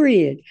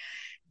 period.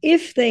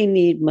 If they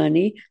need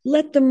money,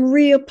 let them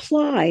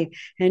reapply.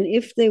 And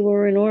if they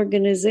were an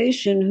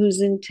organization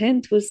whose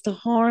intent was to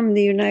harm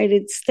the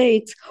United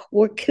States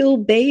or kill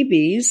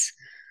babies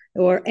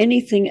or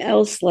anything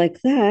else like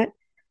that,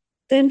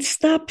 then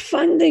stop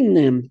funding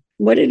them.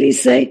 What did he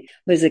say?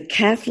 Was it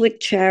Catholic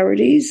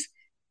charities?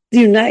 The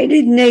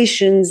United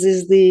Nations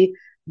is the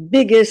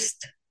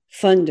biggest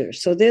funder.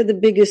 So they're the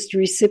biggest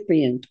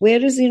recipient. Where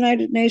does the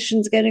United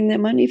Nations getting their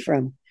money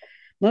from?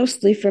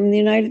 Mostly from the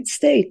United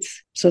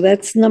States. So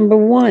that's number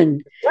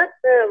one.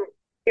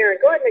 Karen,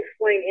 go ahead and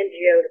explain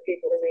NGO to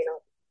people who may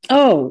not.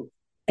 Oh,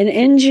 an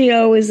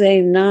NGO is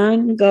a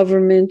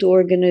non-government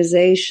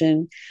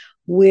organization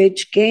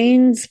which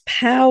gains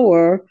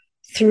power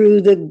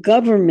through the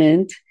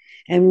government,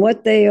 and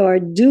what they are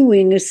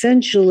doing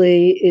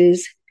essentially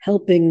is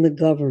helping the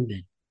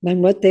government.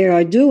 And what they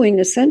are doing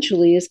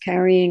essentially is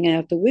carrying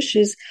out the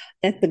wishes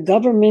that the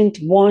government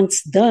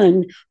wants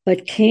done,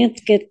 but can't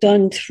get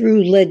done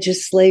through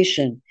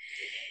legislation.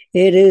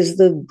 It is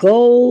the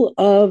goal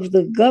of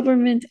the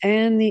government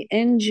and the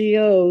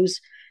NGOs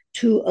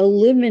to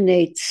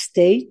eliminate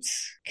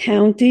states,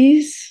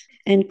 counties,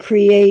 and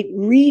create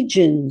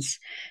regions.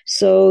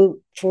 So,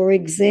 for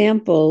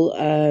example,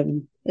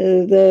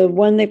 the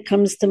one that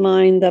comes to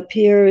mind up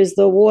here is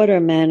the Water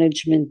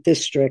Management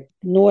District,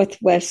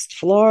 Northwest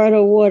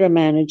Florida Water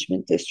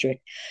Management District.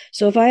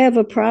 So if I have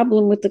a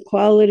problem with the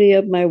quality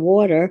of my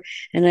water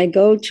and I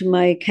go to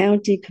my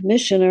county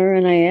commissioner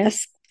and I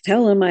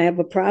tell him I have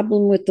a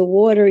problem with the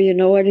water, you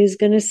know what he's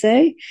going to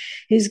say?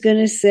 He's going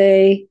to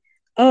say,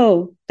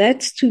 oh,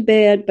 that's too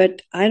bad,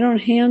 but I don't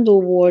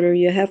handle water.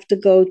 You have to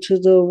go to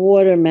the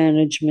Water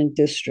Management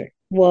District.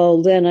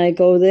 Well, then I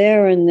go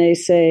there and they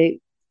say,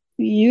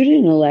 you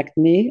didn't elect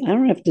me. I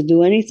don't have to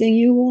do anything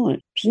you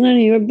want. It's none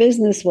of your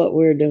business what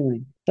we're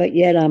doing. But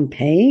yet I'm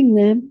paying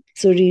them.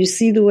 So do you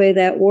see the way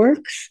that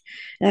works?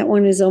 That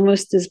one is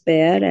almost as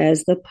bad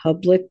as the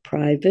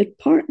public-private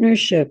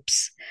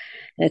partnerships.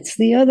 That's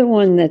the other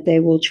one that they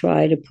will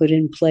try to put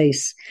in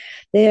place.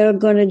 They are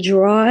going to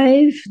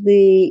drive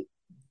the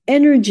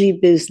energy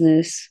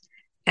business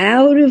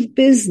out of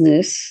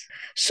business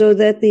so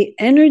that the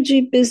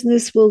energy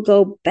business will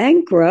go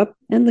bankrupt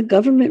and the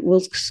government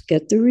will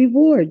get the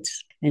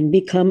rewards and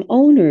become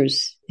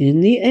owners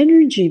in the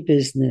energy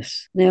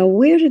business. Now,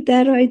 where did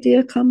that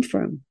idea come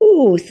from?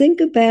 Oh,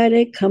 think about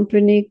a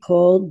company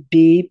called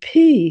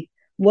BP.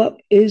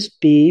 What is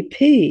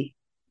BP?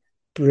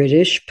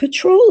 British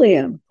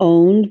Petroleum,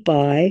 owned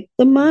by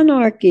the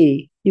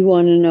monarchy. You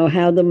want to know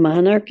how the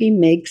monarchy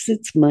makes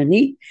its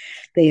money?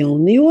 They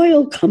own the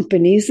oil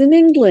companies in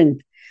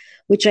England,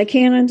 which I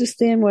can't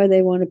understand why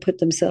they want to put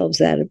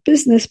themselves out of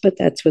business, but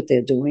that's what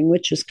they're doing,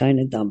 which is kind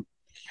of dumb.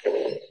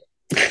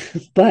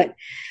 But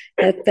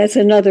that's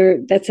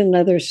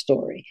another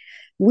story.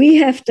 We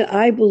have to,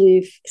 I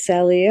believe,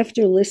 Sally,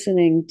 after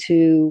listening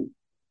to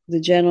the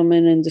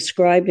gentleman and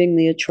describing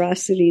the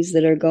atrocities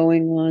that are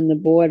going on the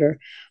border,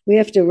 we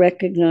have to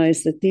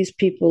recognize that these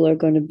people are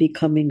going to be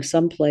coming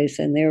someplace,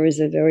 and there is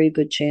a very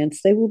good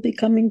chance they will be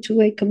coming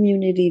to a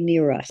community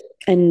near us.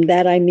 And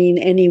that I mean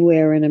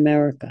anywhere in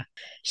America.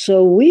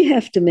 So we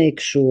have to make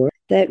sure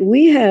that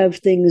we have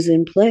things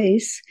in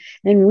place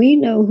and we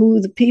know who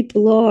the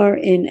people are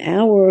in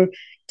our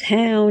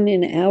town,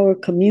 in our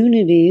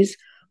communities,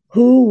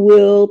 who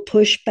will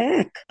push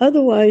back.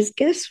 Otherwise,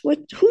 guess what?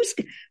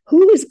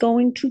 Who is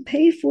going to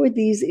pay for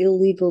these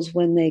illegals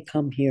when they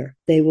come here?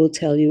 They will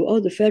tell you, oh,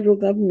 the federal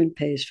government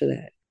pays for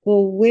that.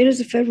 Well, where does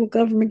the federal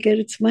government get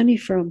its money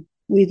from?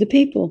 We, the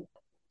people.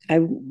 I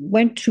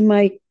went to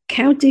my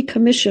county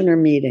commissioner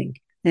meeting,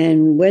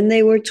 and when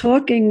they were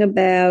talking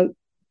about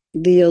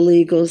the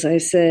illegals, I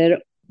said,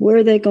 where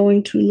are they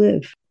going to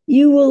live?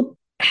 You will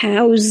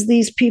house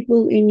these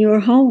people in your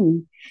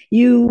home.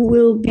 You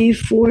will be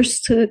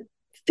forced to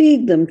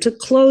feed them, to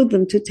clothe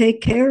them, to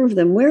take care of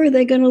them. Where are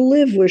they going to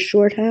live? We're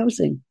short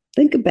housing.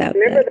 Think about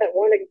Remember that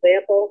one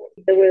example?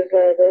 It was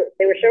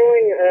they were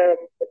showing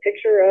the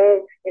picture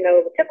of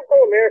the typical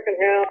American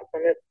house,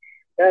 and it's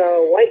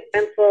white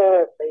fence,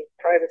 the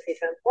privacy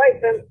fence, white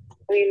fence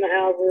between the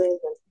houses,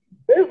 and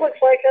this looks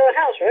like a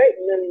house, right?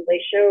 And then they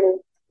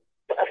show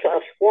a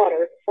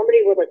squatter,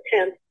 somebody with a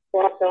tent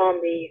flopped on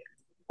the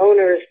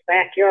owner's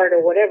backyard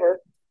or whatever.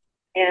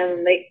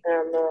 And the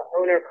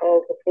owner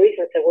called the police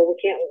and said, "Well, we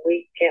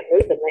can't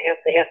move them. They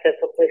have to have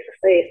some place to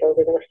stay, so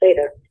they're going to stay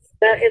there."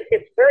 That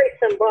it's very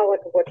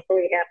symbolic of what's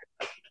really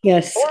happening.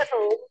 Yes. Our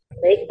home,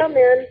 they come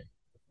in,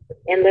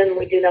 and then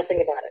we do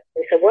nothing about it.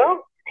 They said,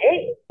 "Well,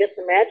 hey, just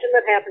imagine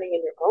that happening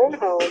in your own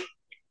home,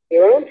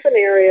 your own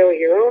scenario,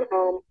 your own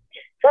home.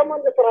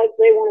 someone decides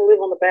they want to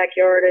live on the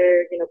backyard,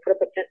 or put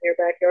up a tent in your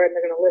backyard, and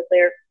they're going to live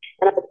there.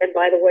 And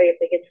by the way, if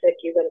they get sick,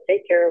 you got to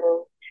take care of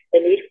them. They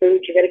need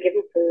food, you got to give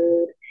them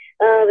food.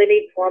 They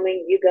need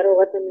plumbing, you got to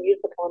let them use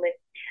the plumbing.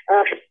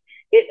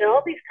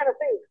 All these kind of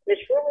things.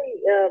 It's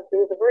really there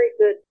was a very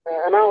good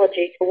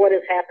analogy to what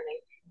is happening.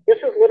 This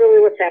is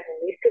literally what's happening.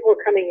 These people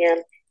are coming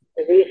in.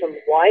 The reason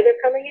why they're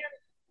coming in,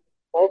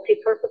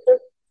 multi-purposes,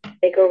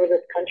 take over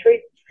this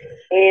country.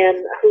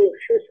 And who's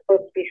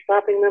supposed to be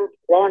stopping them?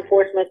 Law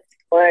enforcement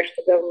 /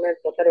 the government,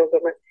 the federal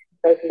government,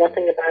 does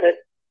nothing about it.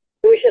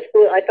 It was just,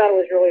 I thought it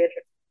was really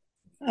interesting.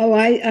 Oh,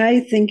 I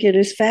think it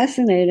is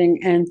fascinating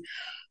and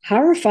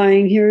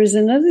horrifying. Here is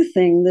another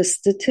thing: the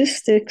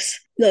statistics.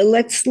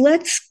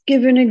 Let's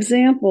give an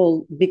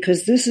example,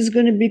 because this is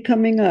going to be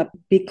coming up.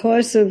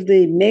 Because of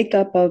the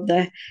makeup of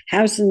the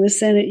House and the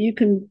Senate, you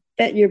can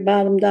bet your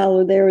bottom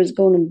dollar there is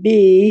going to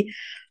be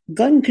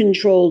gun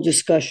control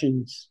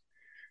discussions,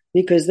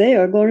 because they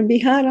are going to be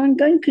hot on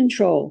gun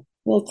control.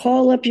 Well,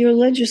 call up your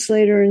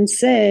legislator and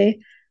say,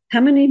 how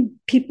many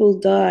people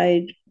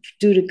died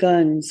due to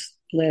guns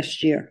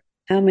last year?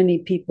 How many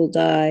people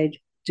died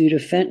due to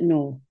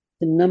fentanyl?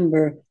 The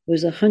number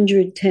was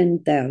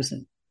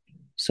 110,000.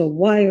 So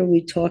why are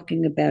we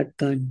talking about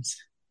guns?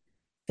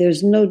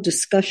 There's no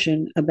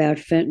discussion about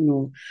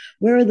fentanyl.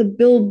 Where are the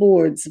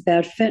billboards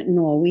about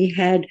fentanyl? We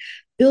had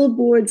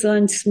billboards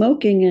on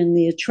smoking and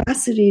the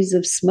atrocities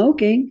of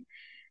smoking,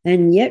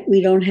 and yet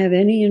we don't have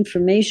any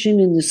information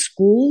in the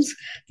schools.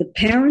 The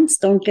parents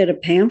don't get a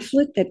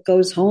pamphlet that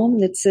goes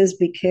home that says,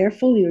 be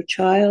careful, your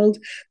child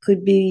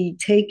could be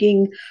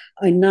taking,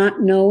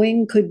 not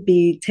knowing, could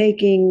be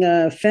taking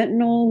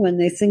fentanyl when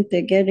they think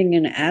they're getting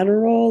an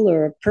Adderall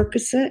or a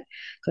Percocet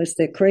because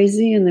they're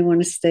crazy and they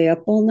want to stay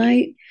up all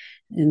night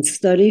and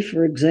study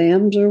for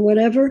exams or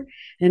whatever.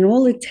 And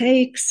all it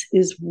takes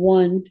is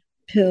one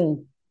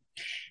pill.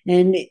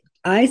 And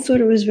I thought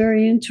it was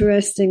very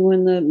interesting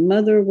when the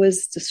mother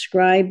was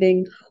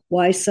describing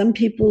why some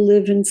people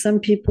live and some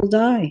people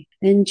die.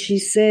 And she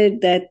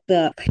said that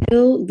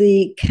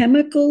the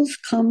chemicals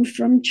come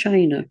from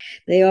China.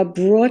 They are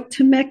brought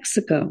to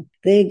Mexico.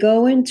 They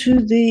go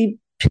into the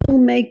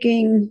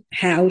pill-making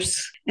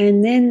house,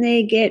 and then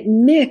they get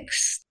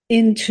mixed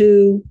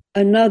into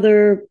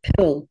another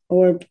pill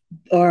or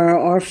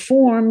are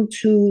formed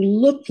to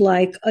look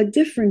like a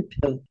different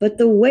pill. But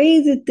the way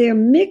that they're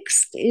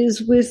mixed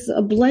is with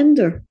a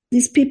blender.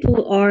 These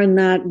people are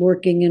not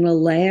working in a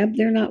lab.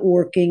 They're not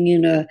working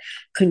in a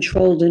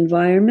controlled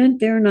environment.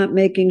 They're not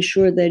making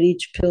sure that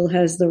each pill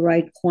has the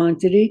right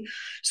quantity.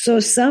 So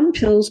some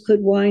pills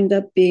could wind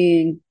up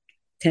being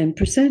 10%,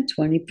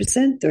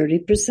 20%,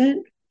 30%,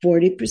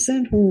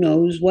 40%, who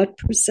knows what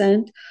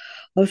percent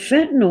of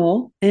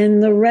fentanyl,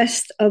 and the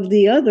rest of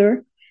the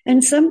other.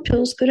 And some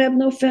pills could have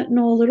no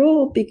fentanyl at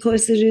all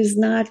because it is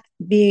not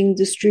being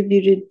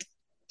distributed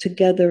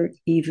together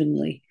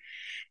evenly.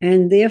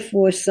 And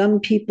therefore,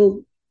 some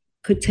people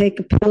could take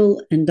a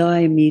pill and die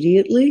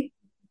immediately,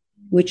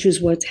 which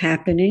is what's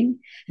happening.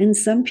 And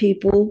some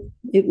people,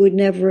 it would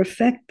never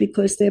affect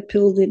because their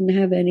pill didn't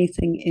have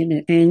anything in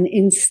it. And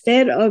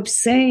instead of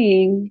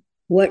saying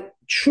what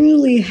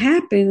truly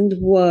happened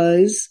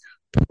was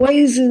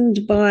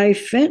poisoned by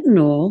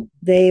fentanyl,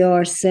 they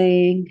are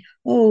saying,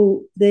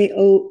 they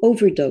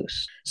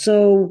overdose.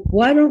 So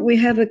why don't we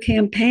have a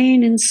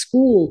campaign in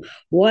school?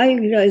 Why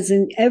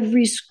doesn't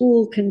every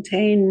school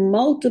contain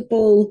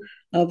multiple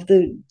of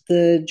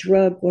the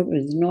drug, what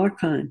was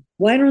Narcan?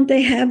 Why don't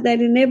they have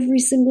that in every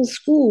single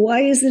school?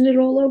 Why isn't it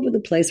all over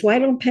the place? Why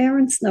don't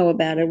parents know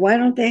about it? Why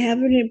don't they have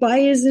it? Why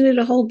isn't it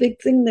a whole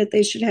big thing that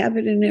they should have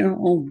it in their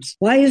homes?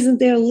 Why isn't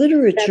there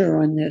literature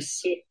on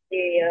this?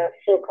 The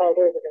so-called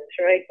overdose,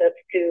 right? That's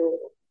to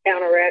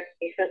counteract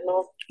the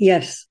fentanyl.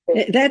 Yes,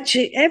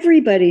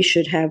 everybody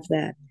should have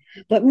that.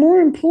 But more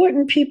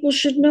important, people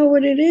should know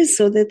what it is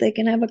so that they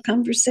can have a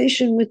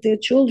conversation with their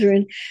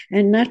children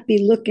and not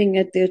be looking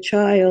at their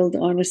child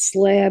on a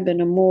slab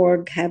in a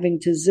morgue having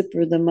to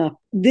zipper them up.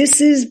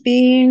 This is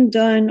being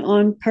done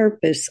on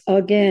purpose.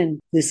 Again,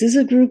 this is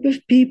a group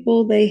of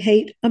people. They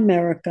hate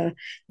America.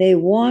 They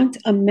want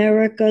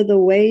America the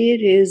way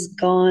it is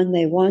gone.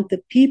 They want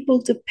the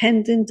people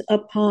dependent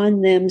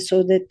upon them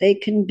so that they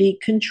can be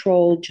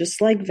controlled,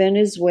 just like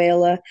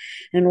Venezuela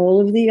and all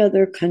of the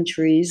other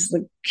countries,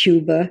 like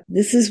Cuba.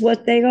 This is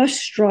what they are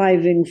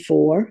striving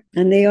for,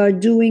 and they are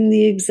doing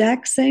the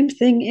exact same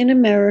thing in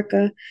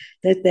America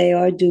that they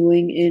are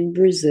doing in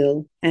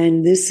Brazil.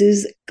 And this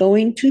is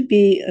going to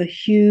be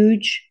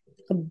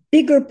a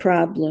bigger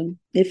problem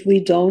if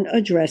we don't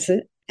address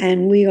it,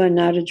 and we are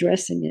not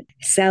addressing it.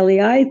 Sally,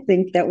 I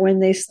think that when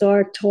they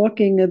start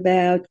talking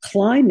about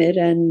climate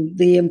and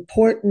the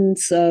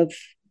importance of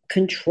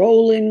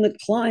controlling the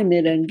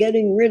climate and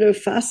getting rid of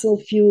fossil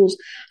fuels,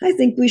 I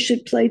think we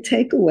should play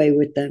takeaway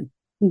with them.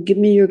 Give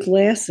me your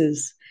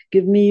glasses.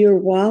 Give me your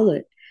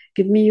wallet.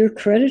 Give me your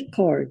credit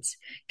cards.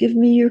 Give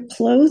me your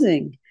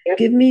clothing. Yep.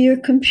 Give me your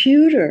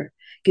computer.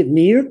 Give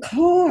me your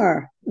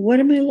car.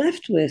 What am I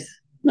left with?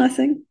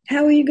 Nothing.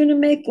 How are you going to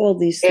make all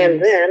these things?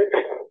 And then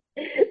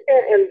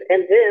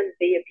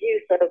the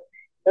abuse of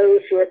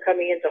those who are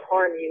coming in to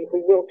harm you,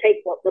 who will take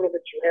what little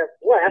bit you have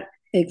left.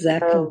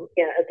 Exactly.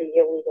 The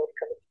illegals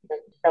coming in.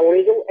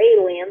 Illegal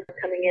aliens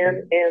coming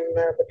in and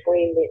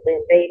between the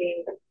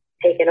invading,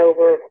 taking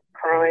over,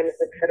 crimes,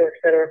 et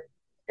cetera,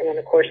 and then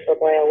of course the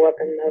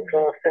bioweapon of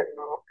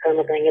fentanyl kind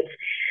of thing.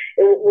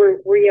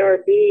 We are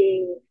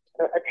being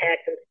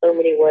attacked in so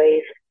many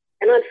ways,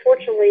 and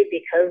unfortunately,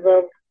 because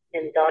of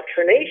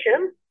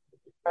indoctrination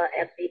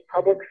at the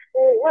public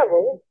school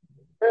level,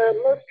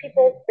 most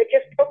people are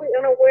just totally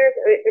unaware.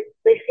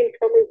 They seem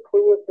totally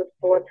clueless as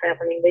to what's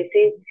happening.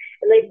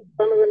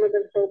 Some of them have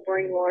been so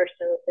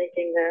brainwashed into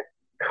thinking that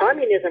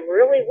communism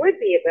really would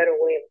be a better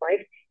way of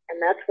life,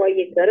 and that's why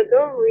you've got to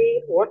go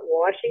read what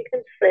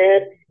Washington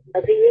said.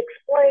 As he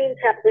explains,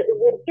 it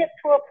will get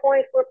to a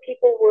point where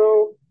people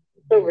will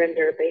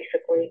surrender.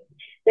 Basically,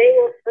 they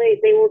will say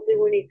they will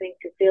do anything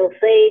to feel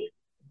safe,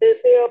 to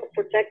feel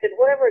protected,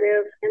 whatever it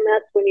is, and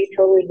that's when you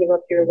totally give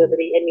up your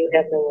liberty and you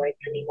have no rights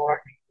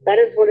anymore. That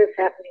is what is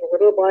happening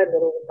little by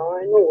little,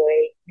 gnawing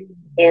away,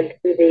 and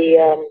through the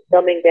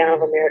dumbing down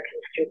of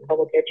Americans through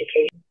public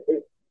education.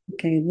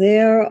 Okay,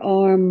 there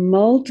are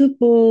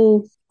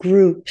multiple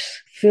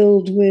groups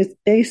filled with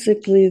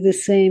basically the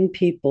same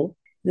people.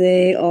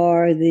 They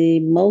are the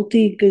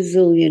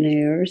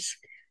multi-gazillionaires,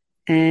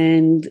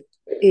 and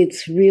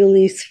it's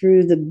really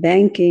through the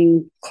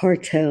banking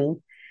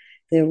cartel.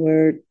 There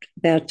were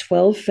about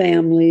 12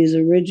 families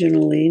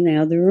originally.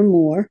 Now there are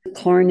more. The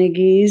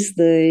Carnegies,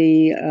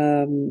 the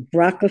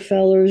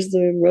Rockefellers,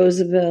 the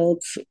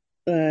Roosevelts,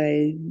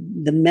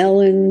 the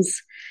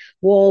Mellons,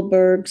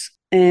 Wahlbergs,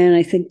 and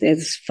I think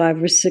there's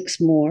 5 or 6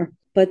 more.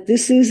 But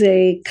this is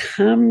a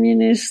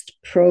communist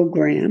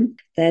program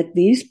that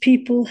these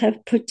people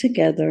have put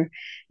together,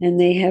 and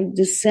they have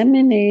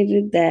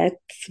disseminated that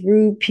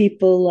through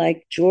people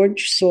like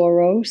George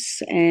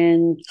Soros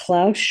and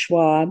Klaus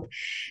Schwab,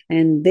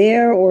 and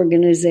their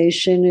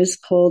organization is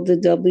called the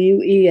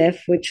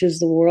WEF, which is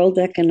the World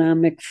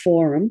Economic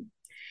Forum.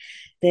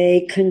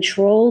 They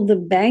control the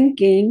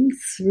banking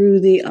through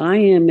the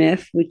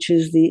IMF, which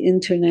is the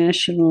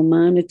International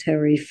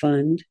Monetary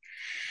Fund.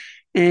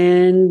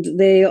 And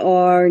they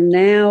are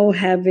now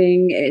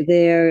having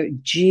their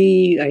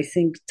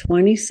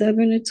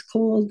G27 it's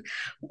called,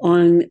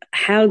 on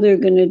how they're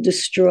going to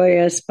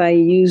destroy us by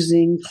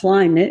using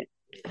climate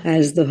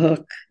as the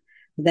hook.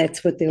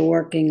 That's what they're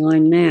working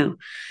on now.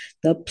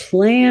 The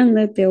plan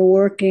that they're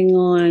working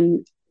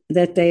on,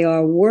 that they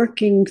are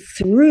working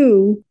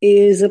through,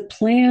 is a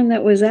plan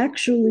that was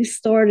actually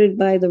started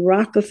by the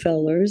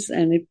Rockefellers,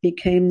 and it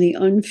became the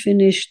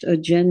unfinished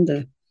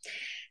agenda.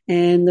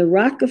 And the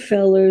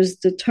Rockefellers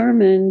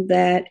determined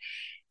that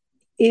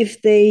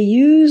if they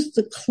use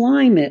the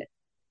climate,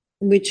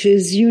 which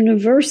is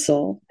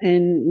universal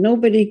and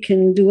nobody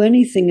can do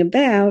anything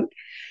about,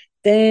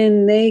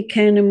 then they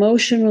can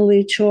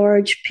emotionally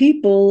charge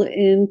people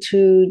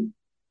into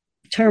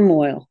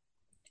turmoil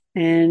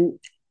and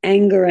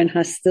anger and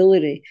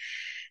hostility.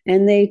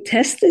 And they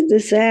tested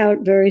this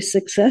out very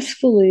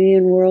successfully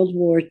in World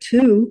War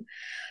II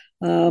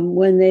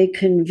when they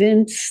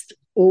convinced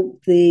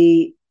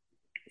the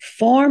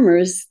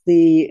farmers,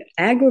 the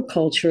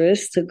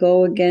agriculturists, to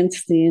go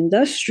against the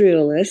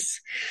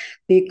industrialists,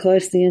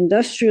 because the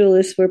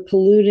industrialists were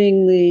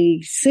polluting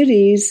the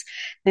cities,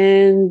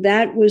 and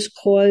that was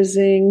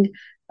causing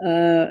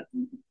the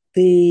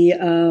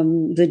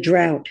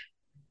drought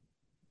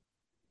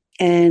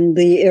and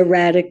the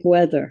erratic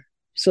weather.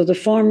 So the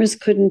farmers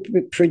couldn't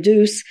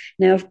produce.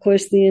 Now, of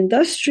course, the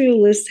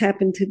industrialists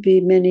happened to be,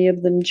 many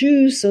of them,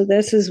 Jews, so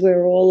this is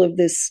where all of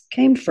this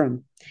came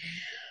from.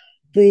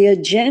 The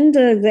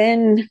agenda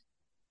then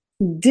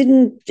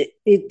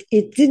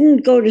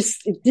didn't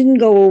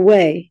go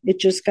away. It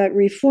just got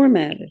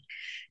reformatted.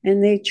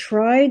 And they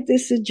tried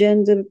this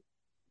agenda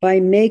by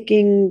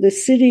making the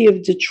city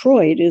of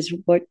Detroit is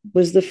what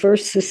was the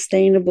first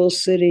sustainable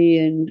city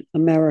in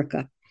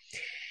America.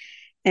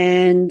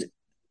 And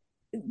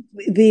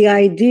the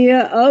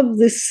idea of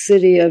the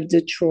city of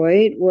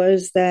Detroit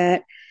was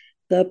that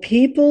the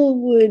people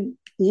would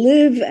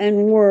live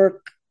and work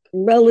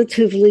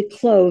relatively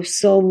close,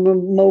 so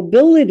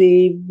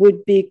mobility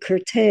would be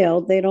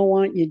curtailed. They don't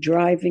want you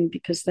driving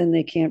because then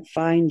they can't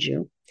find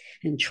you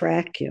and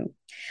track you.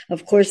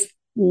 Of course,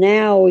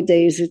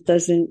 nowadays it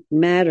doesn't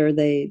matter.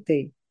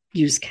 They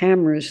use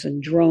cameras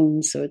and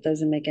drones, so it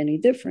doesn't make any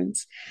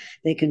difference.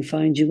 They can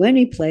find you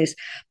any place.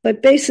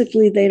 But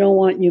basically, they don't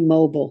want you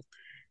mobile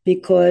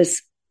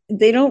because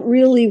they don't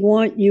really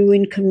want you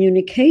in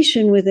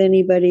communication with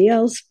anybody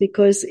else,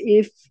 because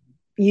if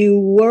you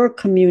were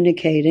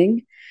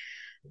communicating,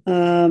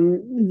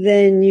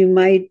 then you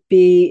might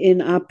be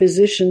in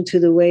opposition to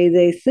the way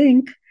they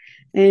think,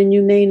 and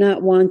you may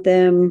not want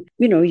them,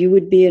 you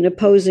would be an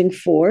opposing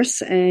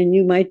force, and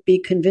you might be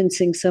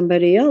convincing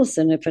somebody else.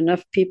 And if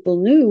enough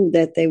people knew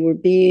that they were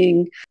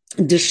being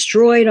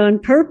destroyed on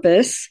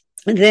purpose,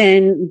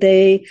 then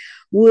they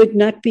would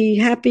not be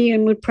happy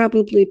and would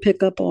probably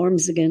pick up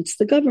arms against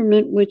the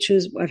government, which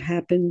is what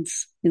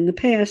happens in the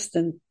past,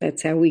 and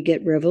that's how we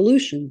get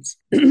revolutions.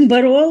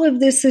 But all of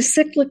this is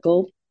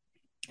cyclical.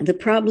 The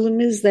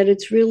problem is that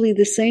it's really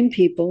the same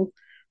people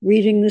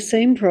reading the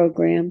same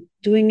program,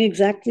 doing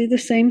exactly the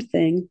same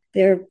thing.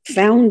 They're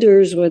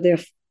founders, or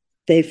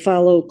they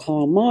follow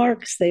Karl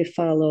Marx, they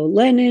follow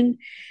Lenin,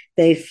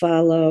 they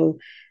follow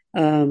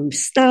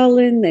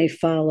Stalin, they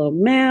follow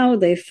Mao,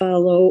 they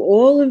follow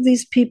all of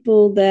these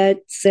people that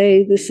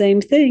say the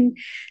same thing,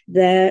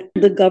 that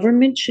the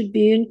government should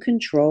be in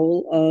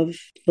control of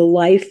the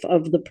life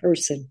of the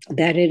person,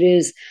 that it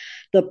is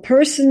the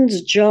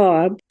person's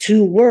job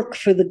to work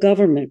for the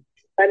government.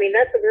 I mean,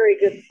 that's a very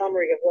good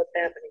summary of what's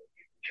happening.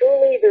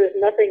 Truly, there's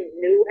nothing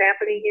new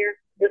happening here.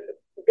 This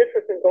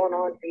has been going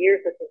on for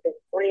years. This has been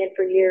playing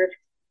for years.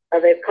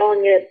 They're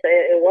calling it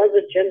was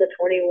Agenda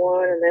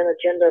 21 and then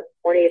Agenda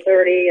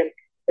 2030, and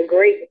the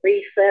Great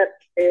Reset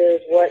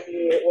is what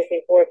you're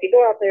looking for. If you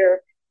go out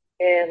there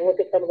and look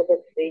at some of the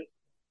books, the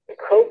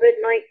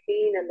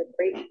COVID-19 and the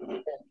Great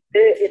Reset,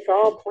 it's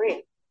all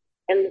planned.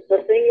 And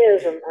the thing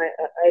is, and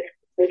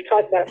we've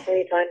talked about it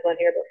many times on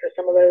here, but for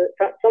some of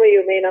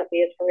you may not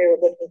be as familiar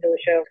with listening to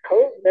the show.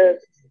 The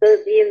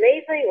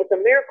amazing, the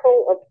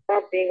miracle of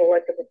Trump being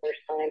elected the first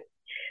time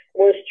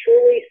was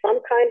truly some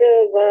kind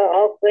of,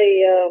 I'll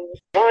say,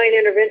 divine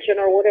intervention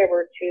or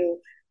whatever to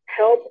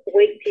help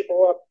wake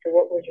people up to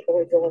what was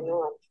really going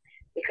on.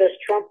 Because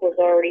Trump was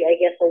already, I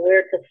guess,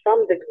 aware to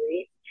some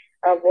degree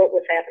of what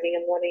was happening,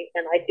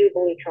 and I do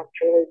believe Trump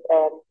truly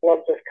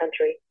loves this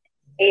country.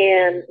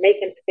 And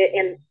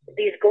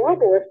these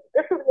globalists,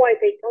 this is why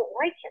they don't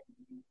like him.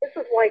 This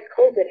is why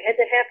COVID had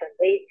to happen.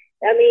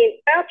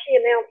 Fauci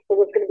announced there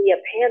was going to be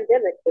a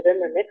pandemic within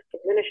the next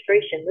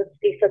administration.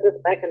 He said this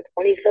back in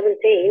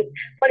 2017.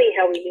 Funny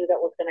how we knew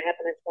that was going to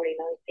happen in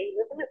 2019,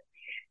 isn't it?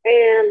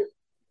 And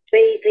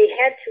they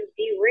had to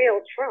derail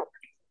Trump.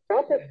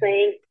 Trump is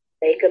saying,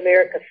 make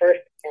America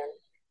first again,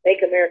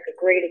 make America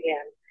great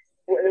again.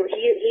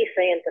 He's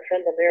saying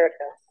defend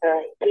America.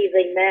 He's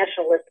a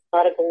nationalist,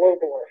 not a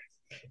globalist.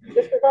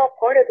 This is all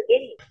part of the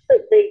game.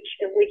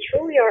 We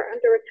truly are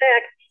under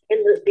attack,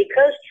 and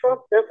because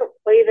Trump doesn't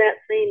play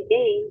that same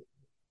game,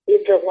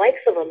 the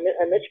likes of a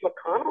Mitch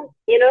McConnell,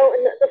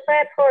 and the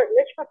sad part,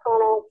 Mitch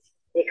McConnell,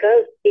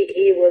 because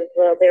he was,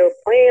 they were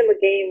playing the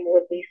game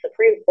with the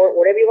Supreme Court,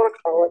 whatever you want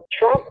to call it.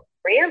 Trump,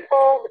 Rand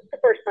Paul, the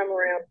first time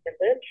around, and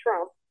then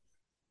Trump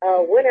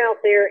went out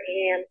there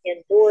and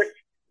endorsed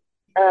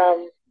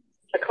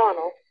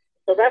McConnell,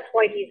 so that's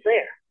why he's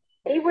there.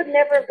 He would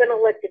never have been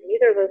elected in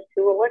either of those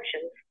two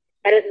elections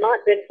had it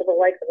not been for the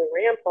likes of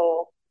Rand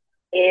Paul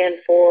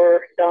and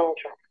for Donald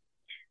Trump.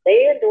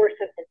 They endorsed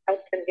him and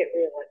helped him get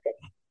reelected.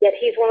 Yet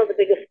he's one of the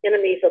biggest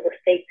enemies of the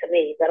state to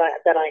me that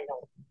I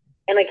know.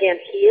 And again,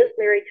 he is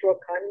married to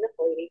a communist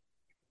lady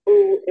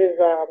who is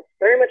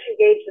very much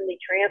engaged in the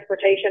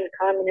transportation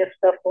communist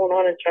stuff going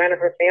on in China.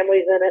 Her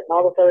family's in it and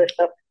all this other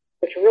stuff,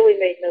 which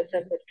really made no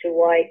sense as to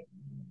why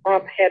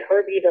Trump had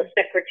her be the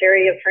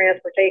Secretary of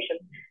Transportation.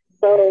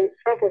 So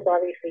Trump was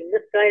obviously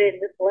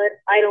misguided, misled.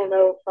 I don't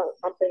know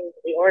something,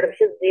 the art of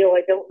his deal.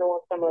 I don't know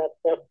on some of that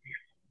stuff.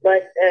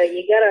 But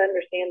you got to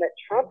understand that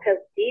Trump has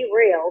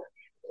derailed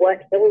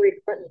what Hillary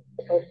Clinton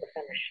was supposed to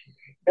finish.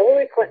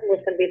 Hillary Clinton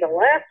was going to be the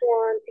last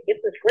one to get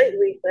this great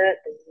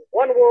reset,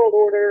 one world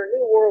order,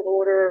 new world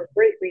order,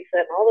 great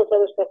reset, and all this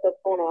other stuff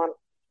that's going on.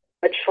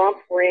 But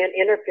Trump ran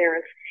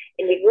interference.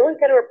 And you really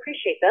got to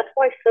appreciate that's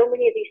why so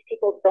many of these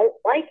people don't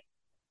like him.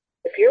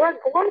 If you're a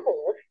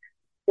globalist,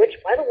 which,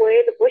 by the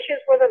way, the Bushes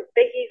were the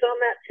biggies on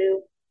that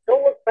too.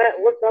 Go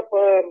look up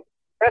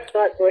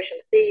Prescott Bush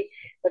and see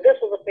that this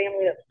was a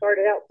family that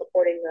started out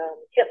supporting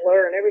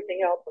Hitler and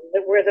everything else, and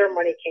where their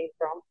money came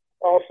from,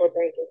 also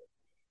banking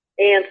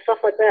and stuff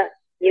like that.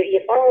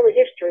 You follow the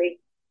history,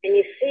 and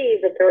you see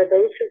that there are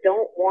those who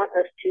don't want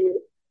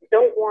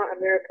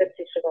America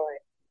to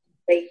survive.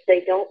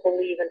 They don't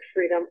believe in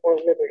freedom or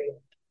liberty,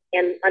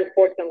 and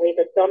unfortunately,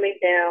 the dumbing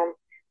down,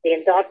 the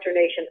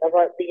indoctrination of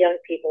the young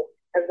people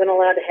has been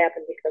allowed to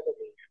happen because of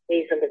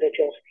these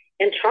individuals.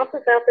 And Trump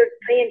is out there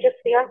saying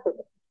just the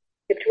opposite.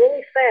 It's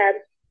really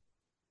sad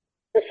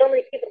that so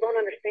many people don't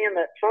understand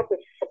that Trump is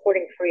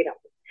supporting freedom.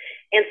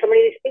 And so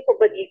many of these people,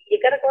 but you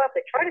got to go out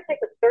there, try to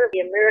take a third of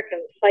the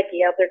American psyche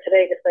out there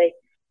today to say,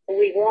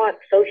 we want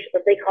social,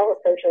 they call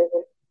it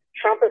socialism.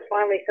 Trump has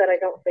finally said, I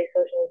don't say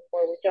socialism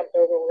anymore. We jumped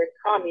over, we're in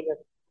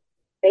communism.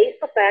 Face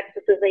the fact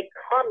this is a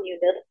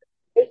communist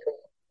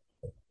takeover.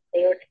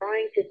 They are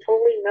trying to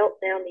totally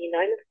melt down the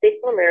United States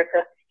of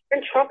America,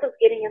 and Trump is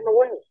getting in the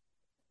way.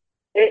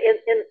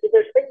 And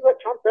there's things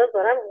that Trump does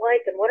that I don't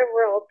like and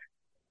whatever else.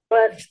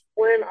 But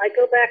when I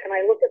go back and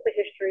I look at the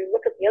history,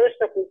 look at the other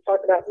stuff we've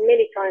talked about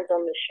many times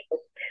on this show,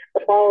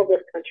 the fall of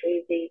this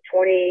country, the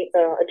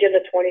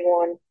Agenda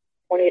 21,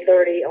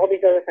 2030, all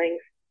these other things,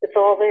 it's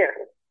all there.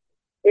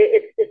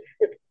 It's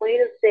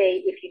plain as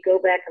day if you go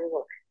back and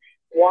look.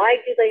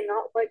 Why do they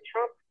not like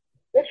Trump?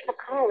 Mitch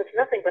McConnell is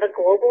nothing but a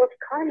globalist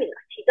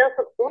communist. He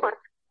doesn't want,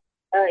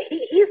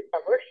 he's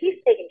covered, he's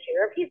taken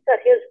care of, he's got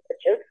his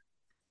riches,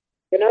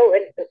 and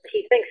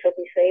he thinks he'll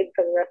be saved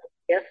for the rest of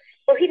his life.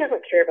 So he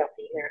doesn't care about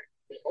the American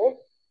people,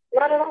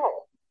 not at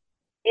all.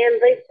 And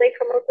they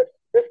promote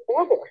this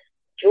globalist.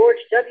 George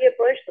W.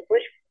 Bush, the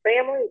Bush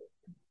family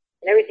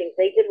and everything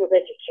they did with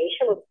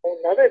education was a whole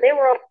nother. They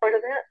were all part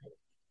of that.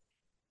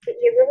 But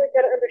you really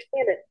got to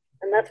understand it.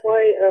 And that's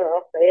why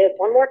I'll say it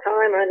one more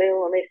time. I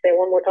know, let me say it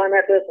one more time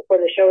after this before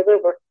the show is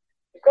over.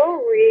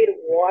 Go read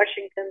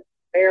Washington's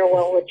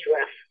farewell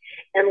address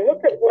and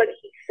look at what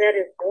he said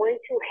is going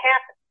to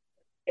happen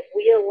if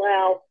we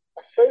allow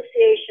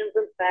associations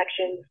and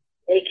factions,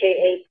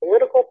 aka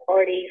political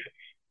parties,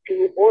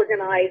 to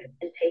organize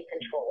and take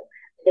control.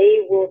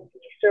 They will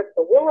usurp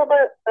the will of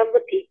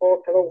the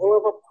people to the will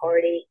of a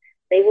party.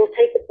 They will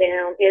take it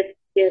down. It's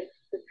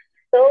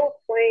so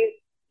plain.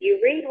 You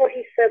read what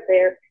he said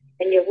there,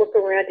 and you look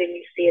around and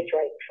you see it's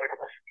right in front of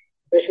us.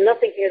 There's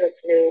nothing here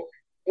that's new.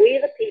 We,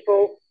 the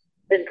people,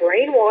 been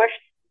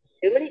brainwashed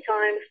too many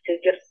times to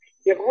just,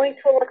 you're going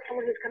to elect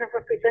someone who's going to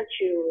represent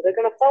you. They're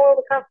going to follow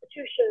the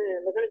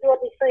Constitution. They're going to do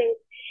all these things,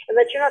 and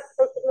that you're not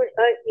supposed to do it.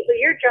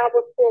 Your job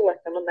was to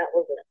elect them, and that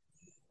was it.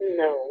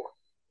 No.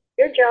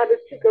 Your job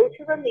is to go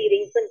to the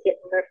meetings and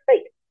get in their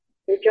face.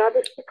 Your job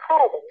is to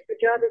call them.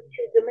 Your job is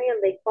to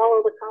demand they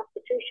follow the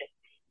Constitution.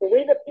 So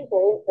we, the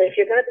people, if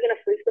you're going to be in a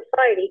free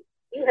society,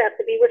 you have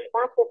to be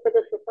responsible for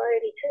the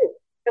society too.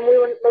 And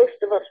most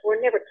of us were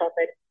never taught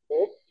that in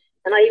school.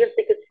 And I even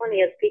think it's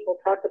funny as people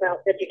talk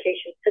about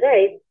education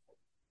today.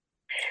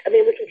 I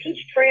mean, we can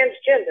teach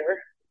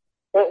transgender,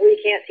 but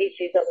we can't teach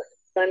these other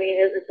things. I mean,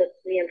 it's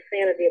the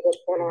insanity of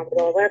what's going on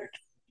with all that.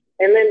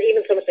 And then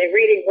even someone say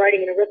reading,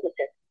 writing, and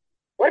arithmetic.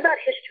 What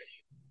about history?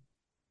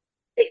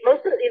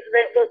 Most of these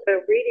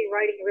are reading,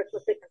 writing,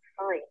 arithmetic, and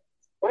science.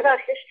 What about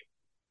history?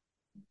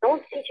 No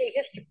one's teaching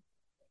history.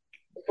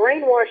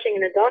 Brainwashing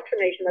and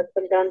indoctrination that's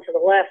been done to the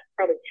last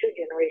probably 2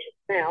 generations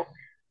now,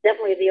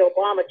 definitely the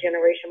Obama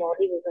generation while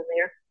he was in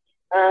there,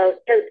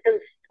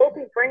 has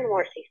totally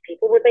brainwashed these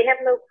people where they have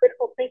no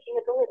critical thinking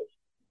ability.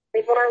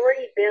 They've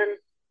already been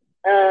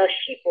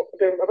sheeple.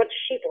 They're a bunch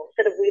of sheeple.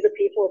 Instead of we the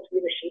people, it's we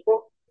the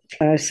sheeple.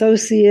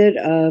 Associate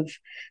of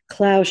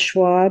Klaus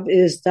Schwab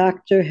is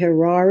Dr.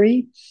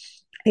 Harari,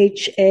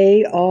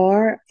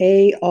 Harari.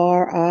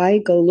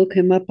 Go look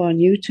him up on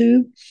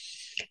YouTube.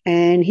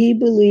 And he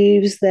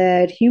believes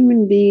that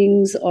human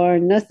beings are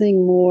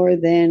nothing more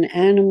than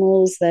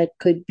animals that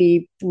could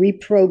be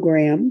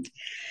reprogrammed.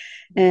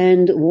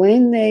 And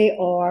when they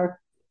are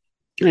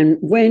beyond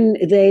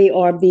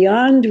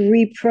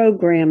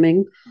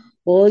reprogramming,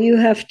 all you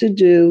have to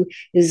do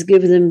is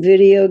give them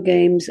video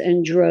games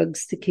and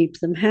drugs to keep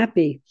them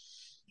happy.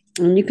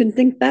 And you can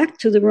think back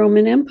to the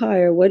Roman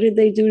Empire. What did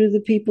they do to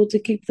the people to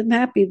keep them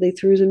happy? They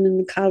threw them in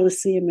the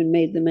Colosseum and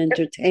made them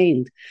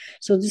entertained.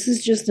 So this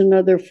is just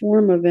another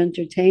form of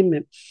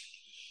entertainment.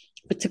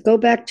 But to go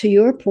back to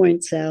your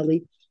point,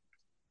 Sally,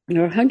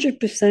 you're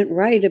 100%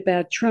 right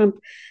about Trump.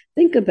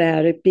 Think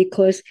about it,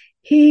 because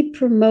he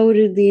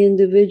promoted the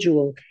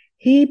individual.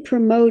 He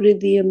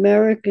promoted the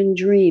American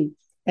dream.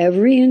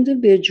 Every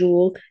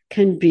individual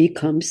can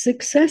become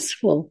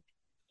successful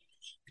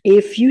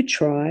if you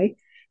try.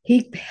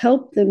 He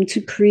helped them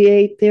to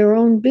create their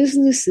own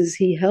businesses.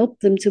 He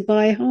helped them to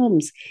buy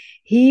homes.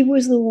 He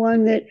was the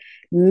one that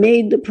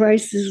made the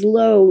prices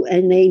low,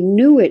 and they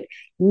knew it,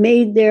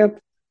 made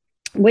their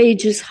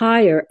wages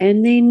higher,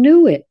 and they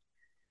knew it.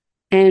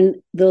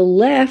 And the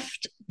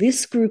left,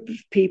 this group of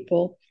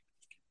people,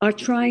 are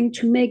trying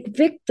to make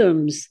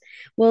victims.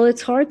 Well,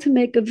 it's hard to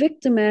make a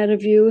victim out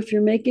of you if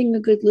you're making a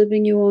good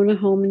living, you own a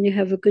home, and you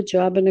have a good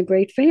job and a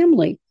great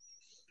family.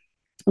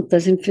 It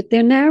doesn't fit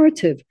their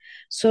narrative.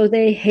 So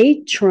they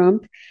hate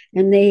Trump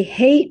and they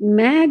hate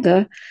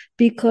MAGA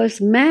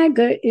because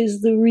MAGA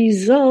is the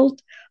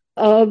result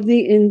of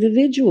the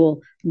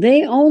individual.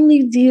 They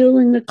only deal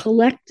in the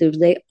collective.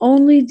 They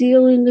only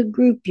deal in the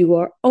group. You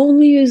are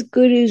only as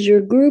good as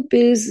your group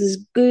is, as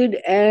good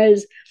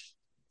as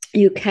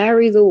you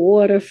carry the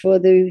water for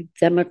the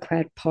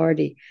Democrat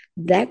Party.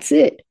 That's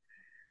it.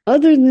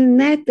 Other than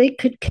that, they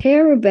could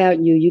care about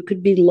you. You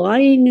could be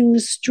lying in the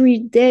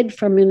street dead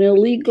from an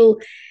illegal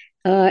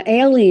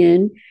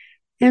alien,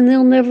 and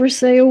they'll never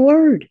say a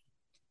word.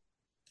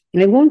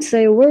 They won't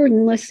say a word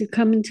unless you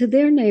come into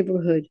their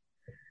neighborhood.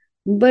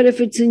 But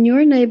if it's in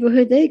your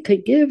neighborhood, they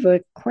could give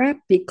a crap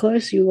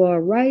because you are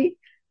right.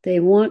 They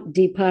want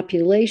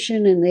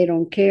depopulation, and they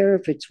don't care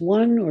if it's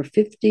 1 or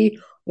 50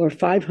 or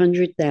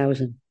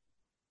 500,000.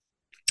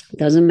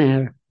 Doesn't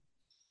matter.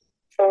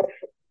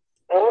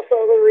 Also,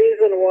 the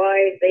reason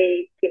why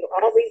they give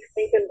all these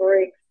stinking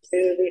breaks to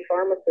the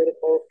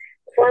pharmaceuticals.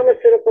 The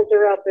pharmaceuticals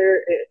are out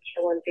there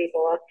killing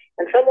people off.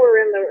 And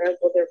somewhere in there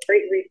with their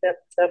great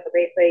reset stuff,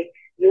 they say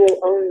you will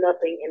own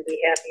nothing and be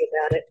happy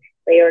about it.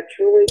 They are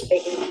truly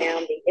taking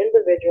down the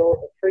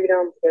individual, the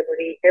freedom,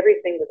 liberty,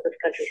 everything that this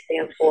country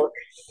stands for.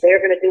 They are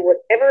going to do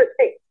whatever it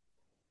takes,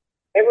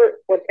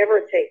 whatever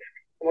it takes.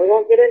 And we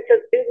won't get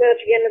into too much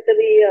again into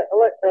the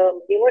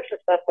election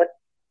stuff, but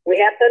we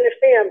have to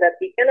understand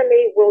that the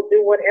enemy will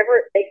do whatever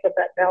it takes with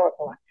that ballot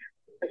box.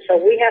 And so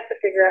we have to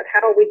figure out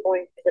how are we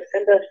going to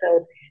defend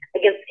ourselves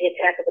against the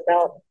attack of the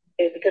ballot box,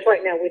 because right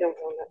now we don't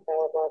own that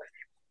ballot box.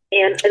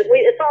 And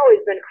it's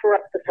always been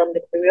corrupt to some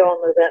degree. We all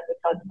know that. We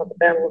talked about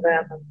the Battle of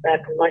Athens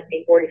back in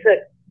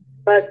 1946.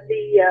 But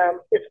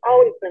it's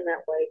always been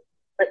that way.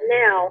 But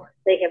now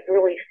they have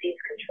really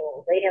seized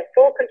control. They have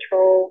full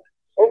control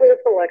over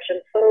this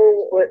election.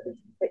 So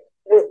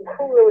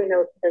who really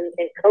knows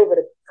in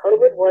COVID?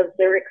 COVID was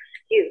their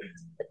excuse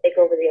to take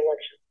over the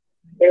election,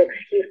 their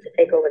excuse to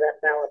take over that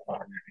ballot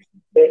box.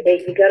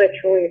 You got to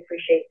truly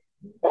appreciate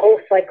the whole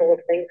cycle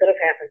of things that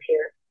have happened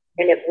here.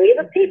 And if we,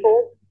 the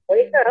people,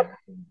 wake up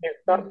and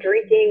stop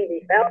drinking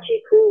the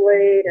Fauci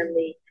Kool-Aid and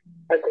the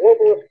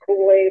globalist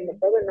Kool-Aid and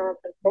this other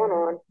nonsense going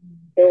on,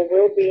 there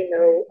will be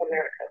no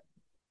America.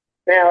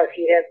 Now, if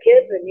you have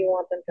kids and you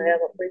want them to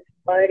have a free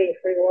society, a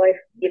free life,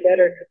 you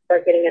better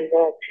start getting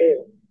involved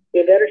too.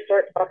 You better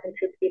start talking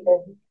to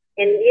people.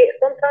 And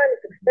sometimes,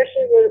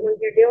 especially when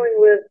you're dealing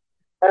with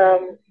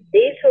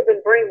these who have been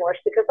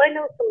brainwashed, because I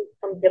know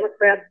some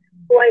Democrats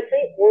who I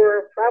think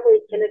were probably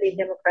Kennedy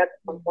Democrats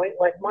at some point,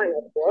 like mine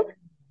was.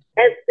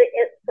 At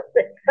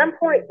some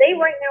point, they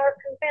right now are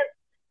convinced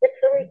it's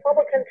the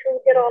Republicans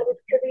who did all this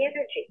to the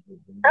energy.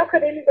 How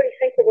could anybody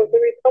think it was the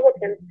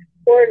Republicans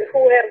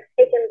who have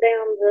taken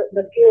down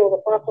the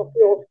fossil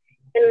fuels,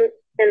 and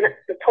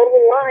the total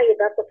lie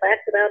about the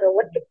fact about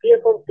electric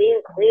vehicles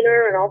being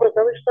cleaner and all this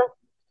other stuff?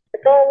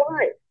 It's all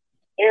lies.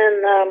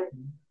 And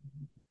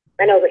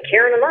I know that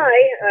Karen and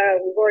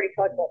I, we've already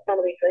talked about some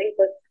of these things,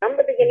 but come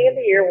the beginning of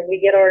the year when we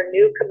get our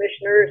new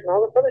commissioners and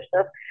all this other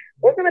stuff,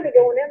 we're going to be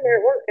going in there,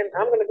 and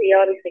I'm going to be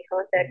obviously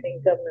contacting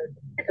Governor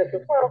DeSantis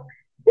as well.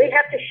 We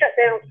have to shut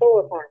down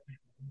solar farms.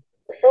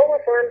 The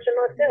solar farms are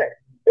not good.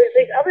 There's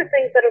these other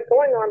things that are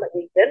going on that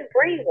we've been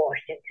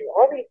brainwashed into,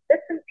 all these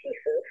bits and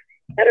pieces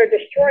that are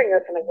destroying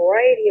us in a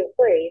variety of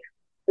ways.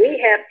 We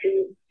have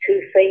to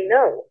say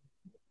no.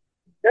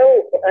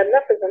 No,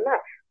 enough is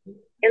enough.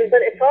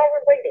 But it's all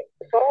related.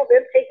 It's all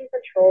them taking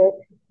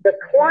control. The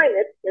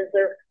climate is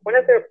one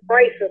of their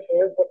prices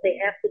is what they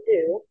have to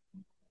do.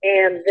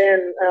 And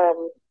then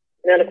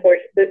of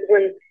course,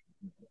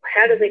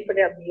 how do they put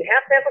it out? You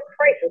have to have a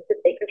crisis to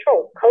take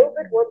control.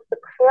 COVID was the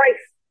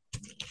crisis.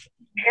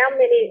 How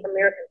many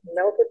Americans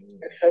melted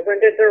and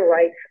surrendered their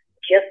rights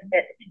just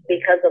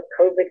because of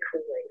COVID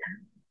Kool-Aid?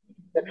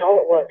 That's all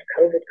it was,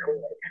 COVID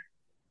Kool-Aid.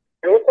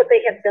 And look what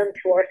they have done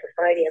to our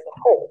society as a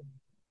whole.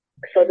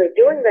 So they're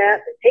doing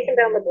that. They're taking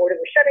down the border.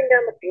 They're shutting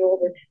down the fuel.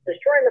 They're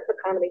destroying this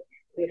economy.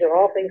 These are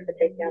all things to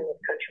take down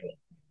this country.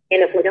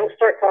 And if we don't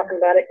start talking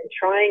about it and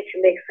trying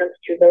to make sense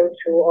to those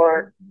who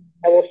are,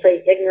 I will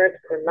say, ignorant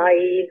or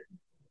naive,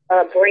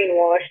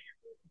 brainwashed,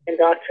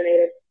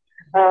 indoctrinated,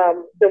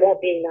 there won't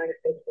be a United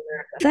States of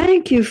America.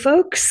 Thank you,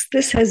 folks.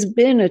 This has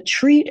been a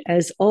treat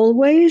as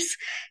always,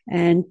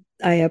 and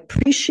I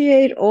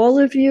appreciate all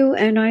of you,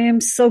 and I am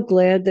so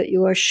glad that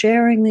you are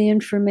sharing the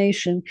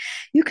information.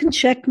 You can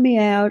check me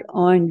out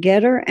on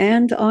Getter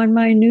and on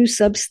my new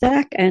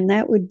Substack, and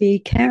that would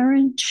be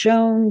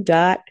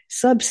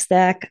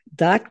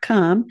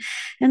karenschoen.substack.com,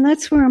 and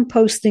that's where I'm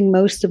posting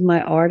most of my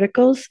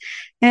articles.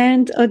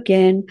 And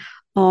again,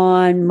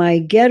 on my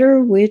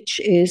Getter, which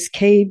is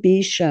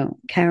KB Schoen,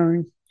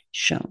 Karen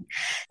Schoen.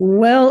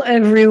 Well,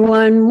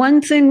 everyone, one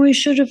thing we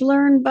should have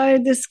learned by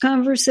this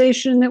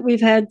conversation that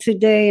we've had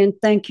today, and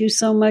thank you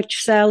so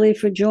much, Sally,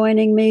 for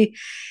joining me.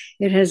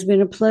 It has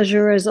been a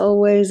pleasure as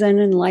always and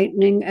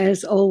enlightening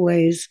as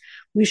always.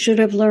 We should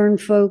have learned,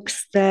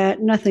 folks,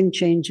 that nothing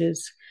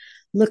changes.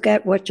 Look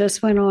at what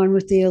just went on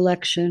with the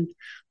election.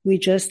 We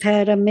just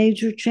had a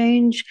major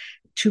change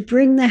to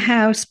bring the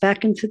House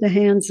back into the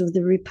hands of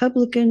the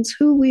Republicans,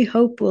 who we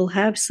hope will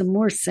have some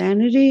more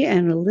sanity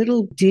and a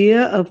little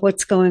idea of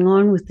what's going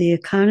on with the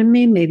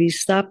economy, maybe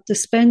stop the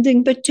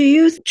spending. But do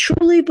you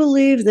truly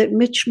believe that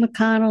Mitch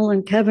McConnell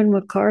and Kevin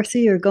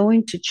McCarthy are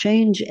going to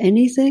change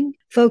anything?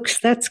 Folks,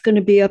 that's going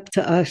to be up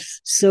to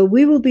us. So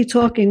we will be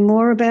talking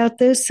more about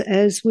this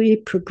as we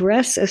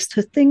progress as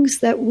to things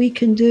that we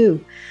can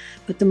do.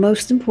 But the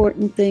most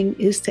important thing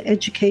is to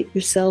educate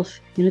yourself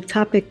in a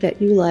topic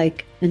that you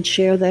like and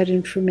share that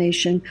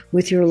information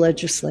with your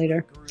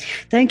legislator.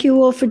 Thank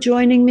you all for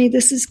joining me.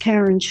 This is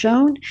Karen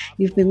Schoen.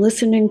 You've been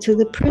listening to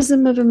the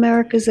Prism of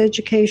America's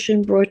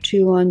Education, brought to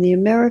you on the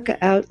America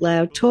Out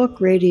Loud Talk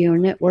Radio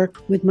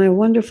Network with my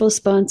wonderful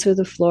sponsor,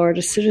 the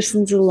Florida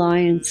Citizens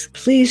Alliance.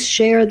 Please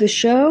share the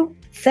show.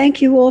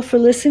 Thank you all for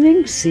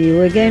listening. See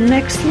you again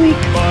next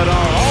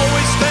week.